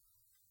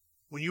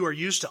 When you are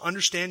used to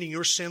understanding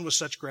your sin with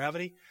such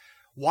gravity,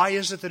 why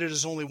is it that it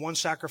is only one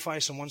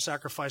sacrifice and one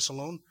sacrifice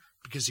alone?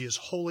 Because he is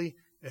holy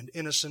and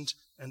innocent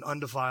and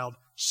undefiled,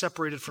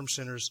 separated from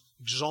sinners,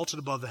 exalted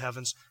above the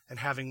heavens, and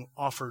having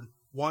offered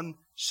one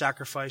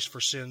sacrifice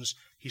for sins,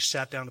 he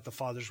sat down at the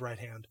Father's right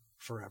hand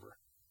forever.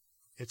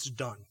 It's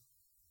done.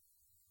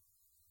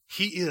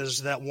 He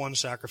is that one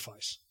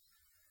sacrifice.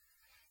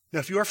 Now,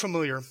 if you are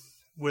familiar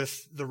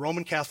with the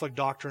Roman Catholic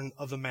doctrine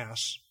of the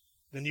Mass,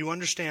 then you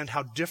understand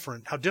how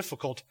different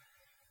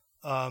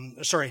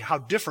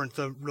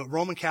the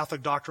Roman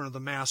Catholic doctrine of the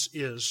Mass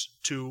is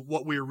to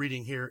what we are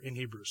reading here in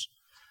Hebrews.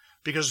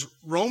 Because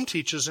Rome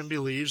teaches and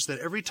believes that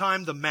every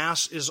time the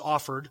Mass is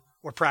offered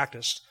or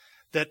practiced,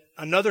 that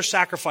another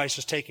sacrifice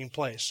is taking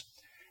place.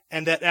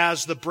 And that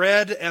as the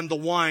bread and the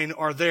wine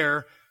are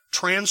there,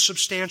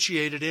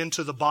 transubstantiated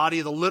into the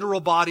body, the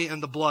literal body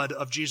and the blood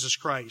of Jesus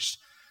Christ,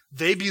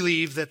 they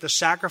believe that the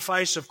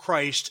sacrifice of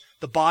Christ,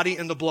 the body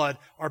and the blood,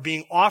 are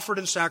being offered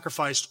and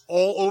sacrificed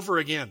all over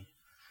again.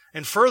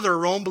 And further,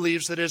 Rome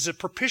believes that it is a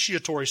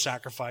propitiatory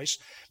sacrifice,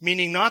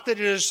 meaning not that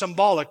it is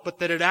symbolic, but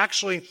that it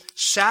actually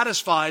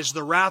satisfies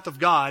the wrath of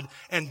God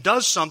and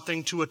does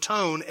something to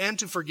atone and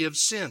to forgive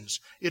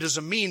sins. It is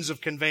a means of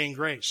conveying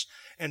grace.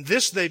 And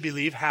this, they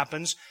believe,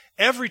 happens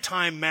every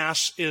time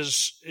Mass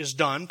is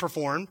done,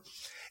 performed.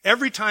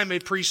 Every time a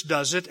priest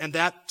does it and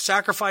that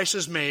sacrifice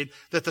is made,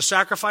 that the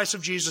sacrifice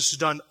of Jesus is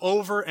done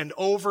over and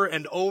over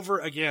and over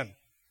again.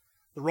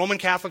 The Roman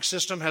Catholic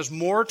system has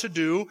more to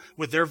do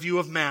with their view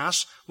of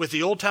Mass, with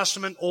the Old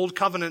Testament, Old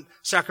Covenant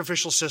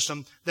sacrificial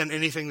system, than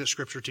anything that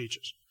Scripture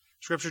teaches.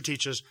 Scripture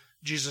teaches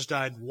Jesus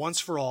died once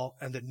for all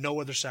and that no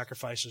other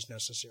sacrifice is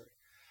necessary.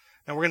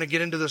 Now we're going to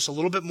get into this a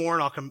little bit more,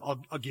 and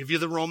I'll give you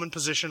the Roman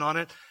position on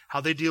it,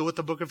 how they deal with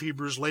the book of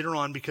Hebrews later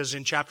on, because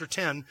in chapter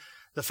 10,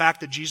 the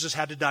fact that Jesus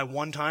had to die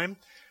one time,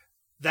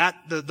 that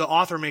the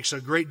author makes a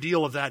great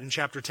deal of that in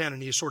chapter 10,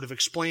 and he sort of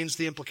explains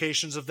the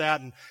implications of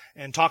that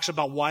and talks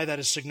about why that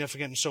is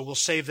significant, and so we'll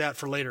save that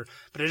for later.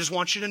 But I just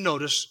want you to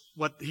notice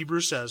what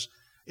Hebrews says.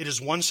 It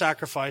is one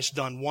sacrifice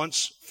done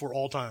once for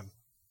all time.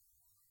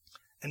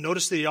 And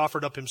notice that he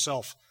offered up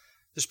himself.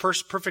 This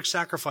perfect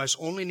sacrifice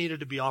only needed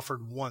to be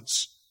offered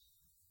once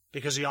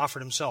because he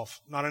offered himself,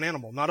 not an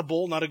animal, not a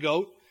bull, not a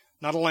goat,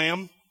 not a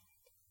lamb,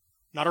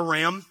 not a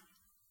ram.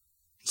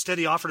 Instead,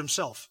 he offered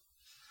himself.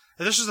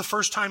 And this is the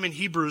first time in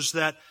Hebrews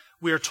that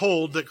we are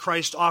told that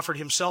Christ offered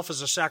himself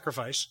as a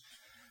sacrifice.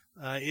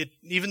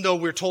 Even though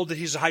we're told that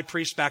he's a high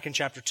priest back in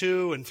chapter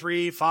 2 and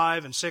 3,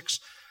 5, and 6,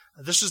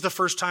 this is the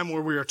first time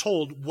where we are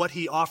told what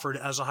he offered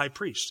as a high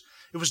priest.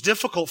 It was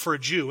difficult for a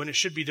Jew, and it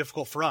should be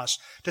difficult for us,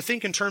 to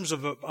think in terms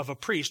of a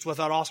priest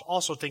without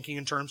also thinking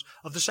in terms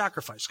of the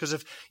sacrifice. Because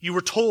if you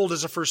were told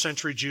as a first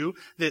century Jew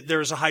that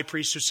there is a high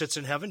priest who sits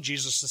in heaven,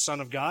 Jesus the Son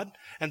of God,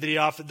 and that he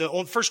offered, the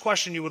first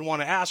question you would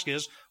want to ask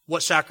is,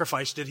 what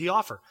sacrifice did he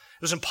offer?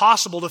 It was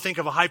impossible to think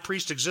of a high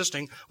priest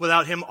existing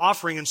without him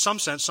offering, in some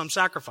sense, some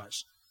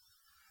sacrifice.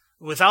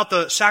 Without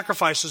the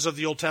sacrifices of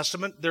the Old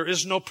Testament, there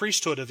is no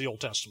priesthood of the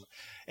Old Testament.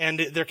 And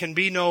there can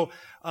be no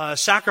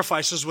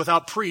sacrifices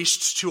without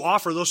priests to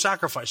offer those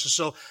sacrifices.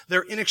 So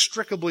they're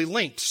inextricably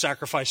linked,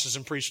 sacrifices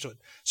and priesthood.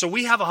 So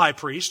we have a high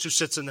priest who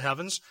sits in the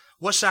heavens.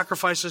 What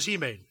sacrifice has he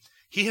made?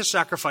 He has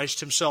sacrificed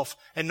himself.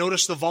 And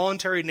notice the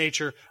voluntary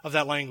nature of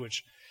that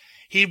language.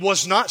 He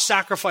was not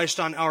sacrificed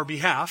on our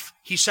behalf.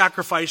 He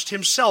sacrificed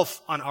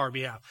himself on our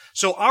behalf.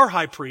 So our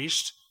high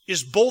priest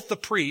is both the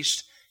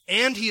priest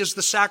and he is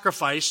the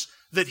sacrifice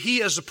that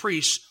he as a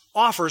priest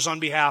offers on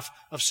behalf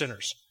of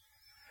sinners.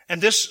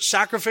 And this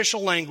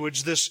sacrificial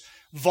language, this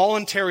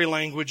voluntary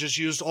language is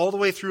used all the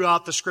way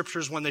throughout the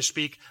scriptures when they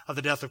speak of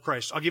the death of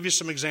Christ. I'll give you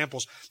some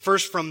examples.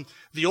 First, from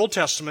the Old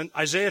Testament,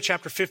 Isaiah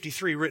chapter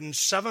 53, written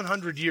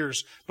 700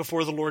 years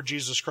before the Lord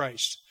Jesus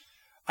Christ.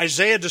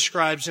 Isaiah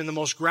describes in the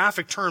most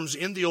graphic terms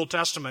in the Old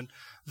Testament,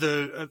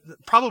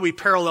 probably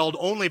paralleled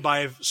only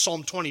by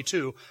Psalm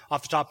 22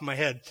 off the top of my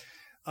head,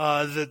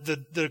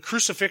 the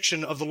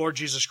crucifixion of the Lord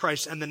Jesus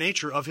Christ and the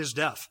nature of his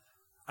death.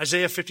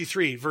 Isaiah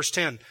 53, verse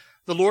 10.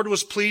 The Lord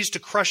was pleased to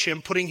crush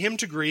him, putting him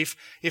to grief,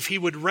 if he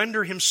would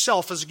render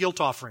himself as a guilt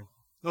offering.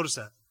 Notice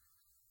that.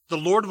 The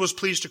Lord was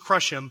pleased to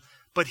crush him,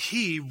 but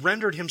he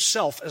rendered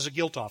himself as a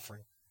guilt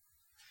offering.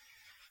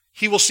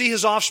 He will see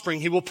his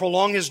offspring. He will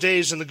prolong his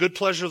days, and the good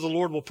pleasure of the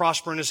Lord will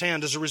prosper in his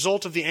hand. As a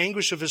result of the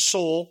anguish of his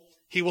soul,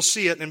 he will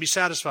see it and be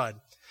satisfied.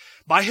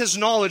 By his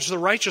knowledge, the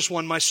righteous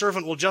one, my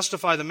servant, will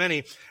justify the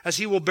many, as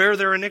he will bear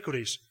their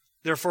iniquities.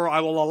 Therefore,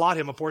 I will allot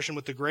him a portion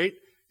with the great,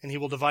 and he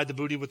will divide the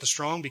booty with the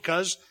strong,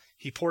 because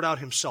he poured out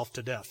himself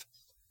to death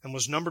and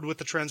was numbered with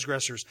the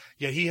transgressors.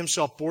 Yet he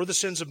himself bore the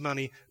sins of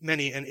many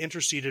and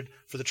interceded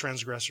for the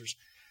transgressors.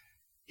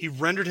 He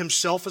rendered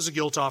himself as a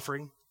guilt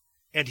offering,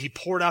 and he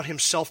poured out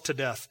himself to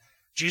death.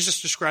 Jesus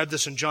described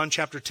this in John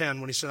chapter 10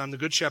 when he said, I'm the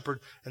good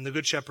shepherd, and the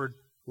good shepherd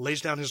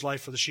lays down his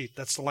life for the sheep.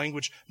 That's the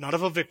language not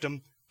of a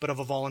victim, but of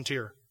a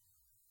volunteer.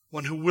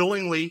 One who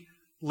willingly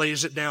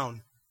lays it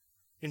down.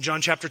 In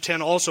John chapter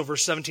 10 also,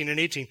 verse 17 and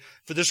 18,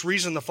 for this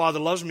reason the Father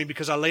loves me,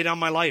 because I lay down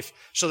my life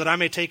so that I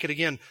may take it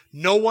again.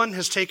 No one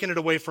has taken it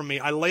away from me.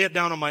 I lay it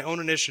down on my own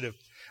initiative.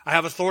 I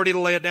have authority to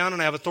lay it down,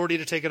 and I have authority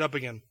to take it up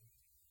again.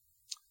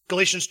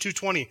 Galatians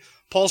 2:20,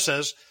 Paul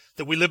says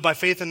that we live by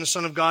faith in the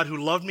Son of God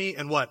who loved me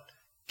and what?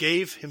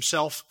 Gave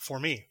himself for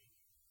me.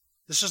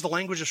 This is the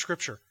language of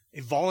Scripture,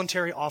 a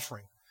voluntary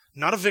offering,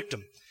 not a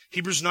victim.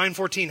 Hebrews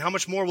 9:14, how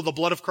much more will the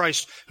blood of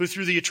Christ, who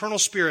through the eternal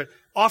Spirit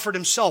offered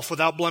himself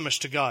without blemish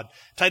to God.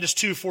 Titus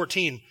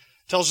 2:14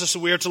 tells us that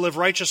we are to live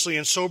righteously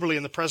and soberly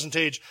in the present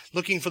age,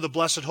 looking for the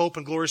blessed hope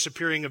and glorious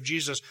appearing of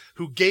Jesus,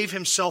 who gave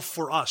himself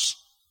for us.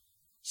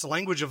 It's the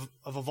language of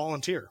a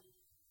volunteer.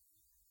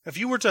 If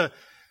you were to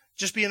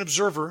just be an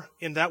observer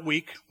in that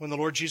week when the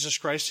Lord Jesus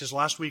Christ, his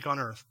last week on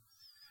earth,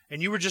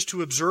 and you were just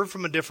to observe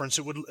from a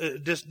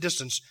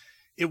distance,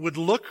 it would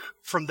look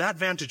from that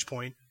vantage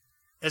point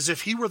as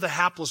if he were the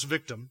hapless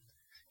victim,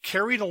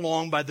 carried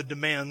along by the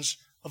demands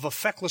of a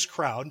feckless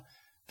crowd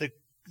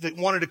that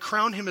wanted to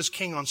crown him as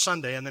king on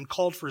Sunday and then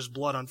called for his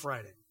blood on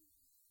Friday.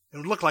 It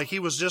would look like he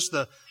was just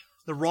the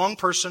wrong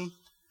person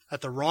at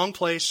the wrong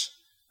place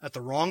at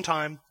the wrong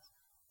time,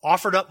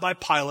 offered up by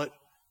Pilate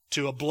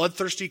to a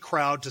bloodthirsty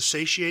crowd to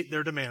satiate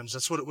their demands.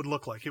 That's what it would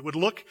look like. It would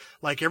look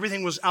like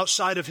everything was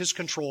outside of his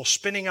control,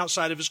 spinning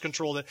outside of his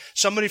control, that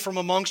somebody from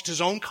amongst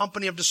his own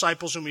company of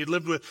disciples whom he had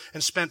lived with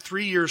and spent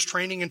 3 years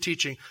training and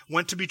teaching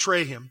went to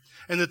betray him,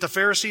 and that the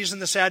Pharisees and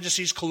the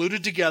Sadducees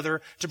colluded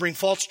together to bring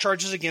false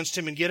charges against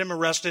him and get him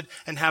arrested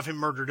and have him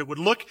murdered. It would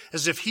look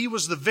as if he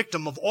was the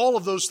victim of all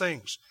of those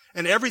things,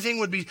 and everything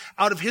would be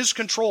out of his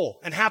control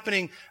and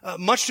happening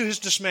much to his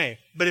dismay.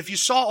 But if you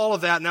saw all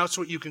of that and that's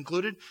what you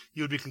concluded,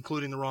 you would be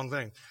concluding the wrong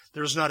thing.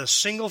 There is not a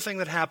single thing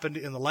that happened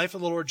in the life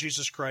of the Lord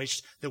Jesus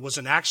Christ that was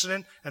an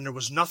accident, and there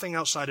was nothing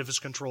outside of his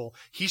control.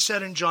 He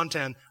said in John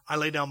 10, I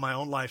lay down my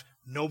own life.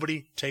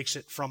 Nobody takes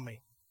it from me.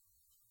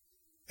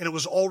 And it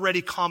was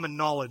already common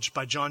knowledge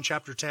by John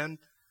chapter 10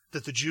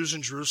 that the Jews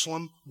in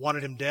Jerusalem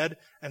wanted him dead,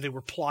 and they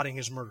were plotting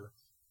his murder.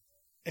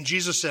 And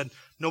Jesus said,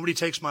 nobody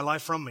takes my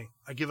life from me.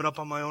 I give it up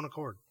on my own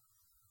accord.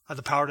 I have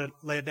the power to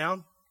lay it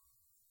down.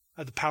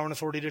 I have the power and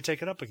authority to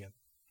take it up again.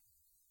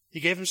 He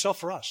gave himself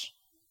for us.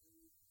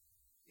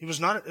 It was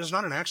not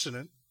an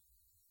accident.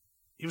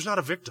 He was not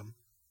a victim.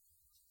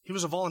 He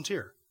was a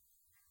volunteer.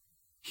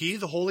 He,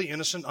 the holy,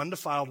 innocent,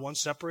 undefiled one,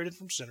 separated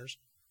from sinners,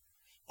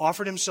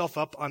 offered himself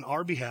up on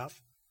our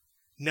behalf,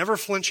 never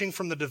flinching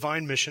from the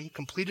divine mission,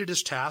 completed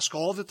his task,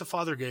 all that the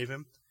Father gave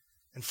him,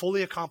 and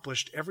fully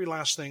accomplished every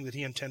last thing that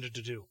he intended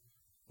to do,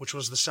 which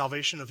was the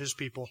salvation of his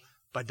people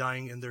by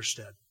dying in their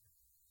stead.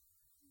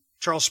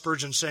 Charles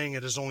Spurgeon, saying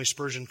it as only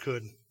Spurgeon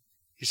could,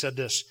 he said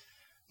this,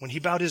 when he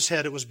bowed his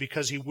head, it was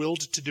because he willed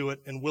to do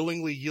it and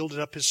willingly yielded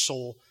up his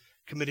soul,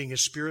 committing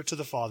his spirit to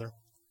the Father,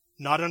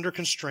 not under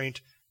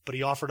constraint, but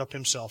he offered up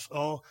himself.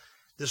 Oh,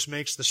 this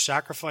makes the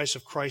sacrifice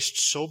of Christ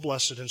so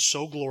blessed and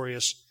so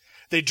glorious.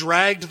 They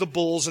dragged the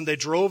bulls and they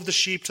drove the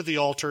sheep to the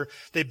altar.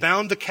 They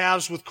bound the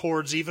calves with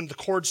cords, even the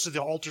cords to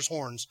the altar's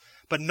horns.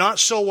 But not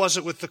so was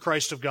it with the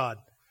Christ of God.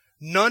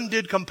 None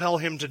did compel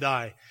him to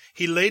die.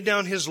 He laid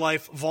down his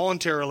life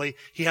voluntarily.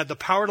 He had the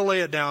power to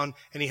lay it down,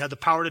 and he had the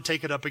power to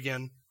take it up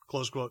again.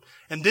 Close quote.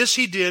 And this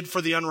he did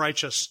for the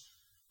unrighteous,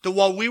 that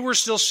while we were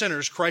still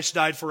sinners, Christ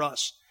died for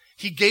us.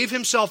 He gave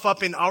himself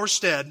up in our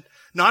stead,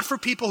 not for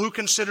people who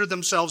considered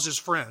themselves his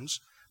friends,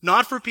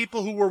 not for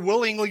people who were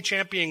willingly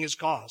championing his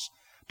cause,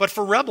 but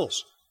for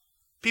rebels,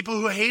 people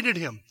who hated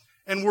him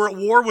and were at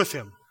war with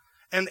him,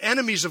 and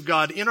enemies of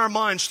God in our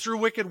minds through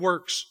wicked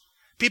works,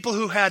 people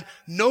who had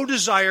no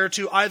desire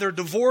to either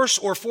divorce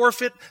or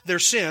forfeit their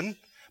sin,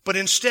 but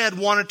instead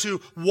wanted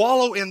to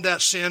wallow in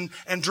that sin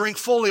and drink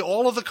fully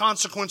all of the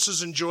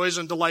consequences and joys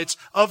and delights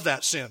of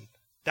that sin.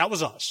 That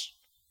was us.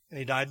 And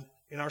he died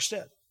in our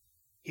stead.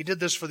 He did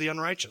this for the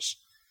unrighteous.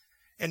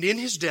 And in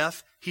his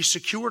death, he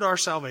secured our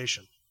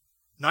salvation,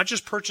 not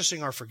just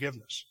purchasing our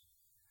forgiveness,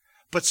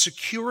 but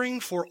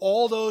securing for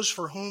all those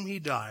for whom he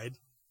died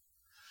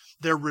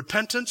their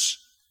repentance,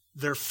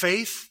 their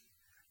faith,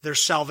 their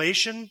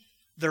salvation,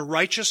 their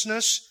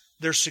righteousness,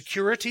 their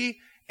security,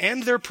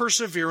 and their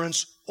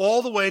perseverance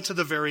all the way to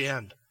the very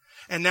end.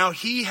 And now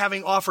he,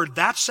 having offered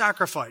that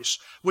sacrifice,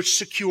 which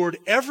secured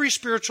every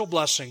spiritual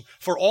blessing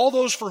for all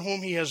those for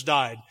whom he has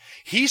died,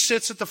 he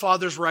sits at the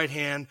Father's right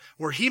hand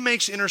where he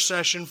makes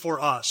intercession for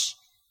us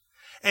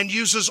and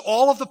uses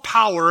all of the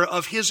power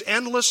of his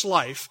endless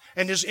life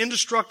and his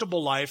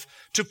indestructible life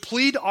to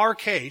plead our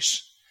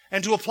case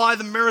and to apply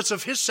the merits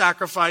of his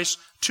sacrifice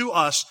to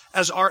us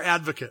as our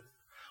advocate,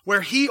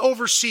 where he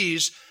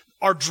oversees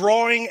our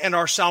drawing and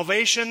our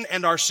salvation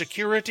and our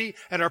security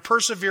and our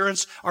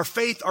perseverance, our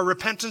faith, our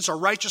repentance, our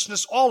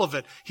righteousness, all of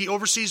it. He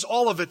oversees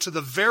all of it to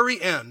the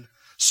very end,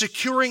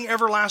 securing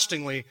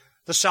everlastingly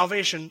the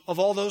salvation of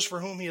all those for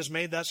whom he has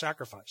made that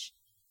sacrifice.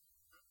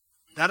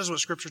 That is what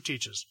Scripture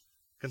teaches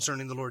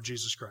concerning the Lord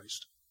Jesus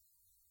Christ.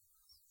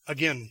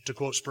 Again, to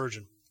quote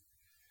Spurgeon,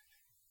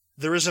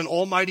 there is an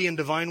almighty and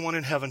divine one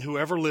in heaven who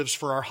ever lives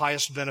for our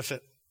highest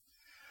benefit.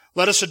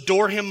 Let us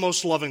adore him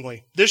most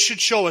lovingly. This should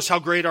show us how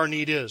great our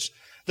need is,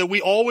 that we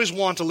always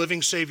want a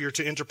living Savior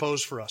to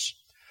interpose for us.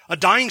 A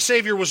dying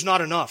Savior was not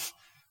enough.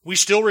 We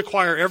still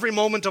require every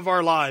moment of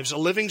our lives a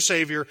living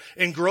Savior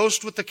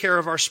engrossed with the care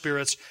of our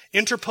spirits,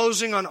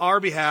 interposing on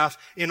our behalf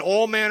in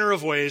all manner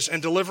of ways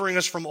and delivering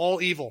us from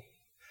all evil.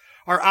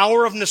 Our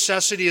hour of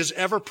necessity is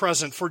ever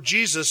present, for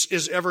Jesus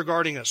is ever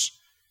guarding us.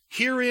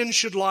 Herein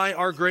should lie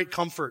our great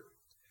comfort.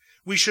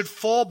 We should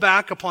fall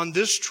back upon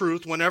this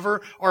truth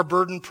whenever our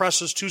burden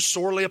presses too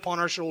sorely upon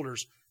our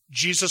shoulders.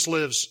 Jesus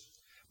lives.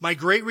 My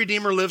great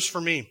Redeemer lives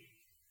for me,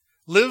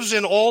 lives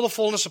in all the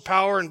fullness of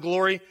power and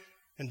glory,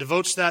 and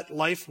devotes that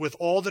life with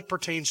all that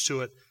pertains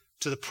to it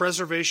to the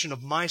preservation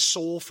of my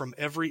soul from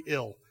every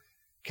ill.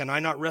 Can I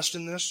not rest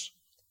in this?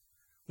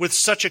 With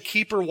such a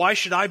keeper, why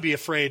should I be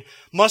afraid?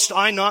 Must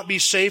I not be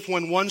safe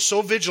when one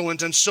so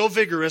vigilant and so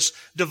vigorous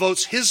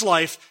devotes his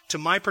life to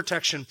my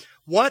protection?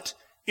 What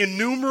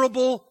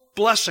innumerable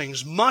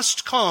blessings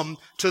must come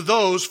to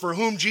those for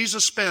whom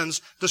Jesus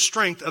spends the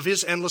strength of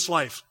his endless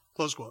life.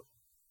 Close quote.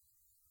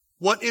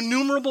 What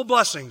innumerable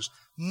blessings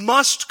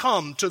must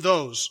come to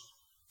those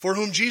for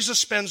whom Jesus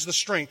spends the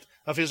strength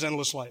of his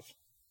endless life.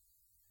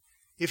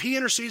 If he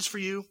intercedes for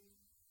you,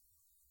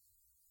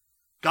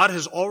 God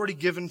has already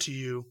given to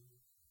you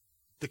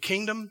the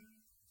kingdom,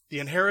 the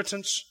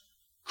inheritance,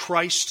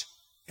 Christ,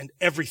 and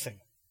everything.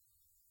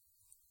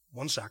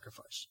 One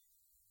sacrifice.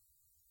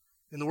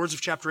 In the words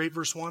of chapter 8,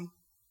 verse 1,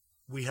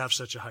 we have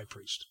such a high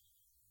priest.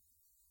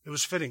 It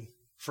was fitting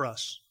for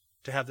us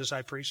to have this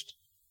high priest.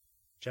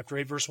 Chapter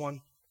 8, verse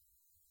 1,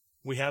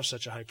 we have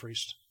such a high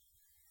priest.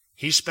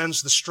 He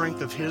spends the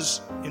strength of his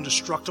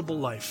indestructible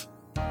life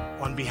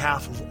on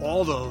behalf of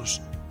all those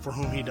for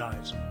whom he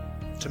dies,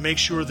 to make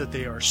sure that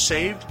they are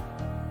saved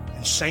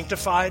and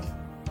sanctified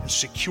and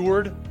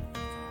secured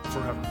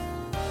forever.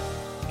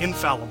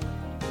 Infallible.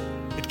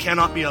 It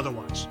cannot be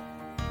otherwise,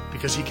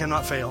 because he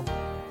cannot fail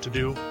to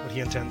do what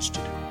he intends to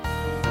do.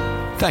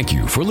 Thank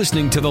you for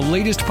listening to the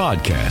latest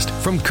podcast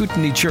from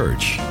Kootenai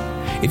Church.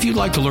 If you'd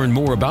like to learn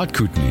more about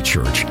Kootenai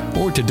Church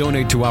or to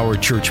donate to our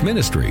church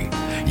ministry,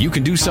 you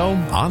can do so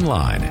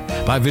online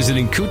by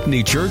visiting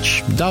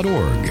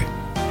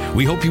kootenaichurch.org.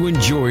 We hope you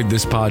enjoyed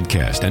this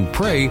podcast and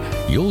pray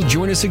you'll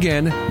join us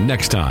again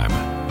next time.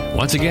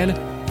 Once again,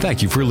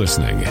 thank you for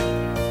listening.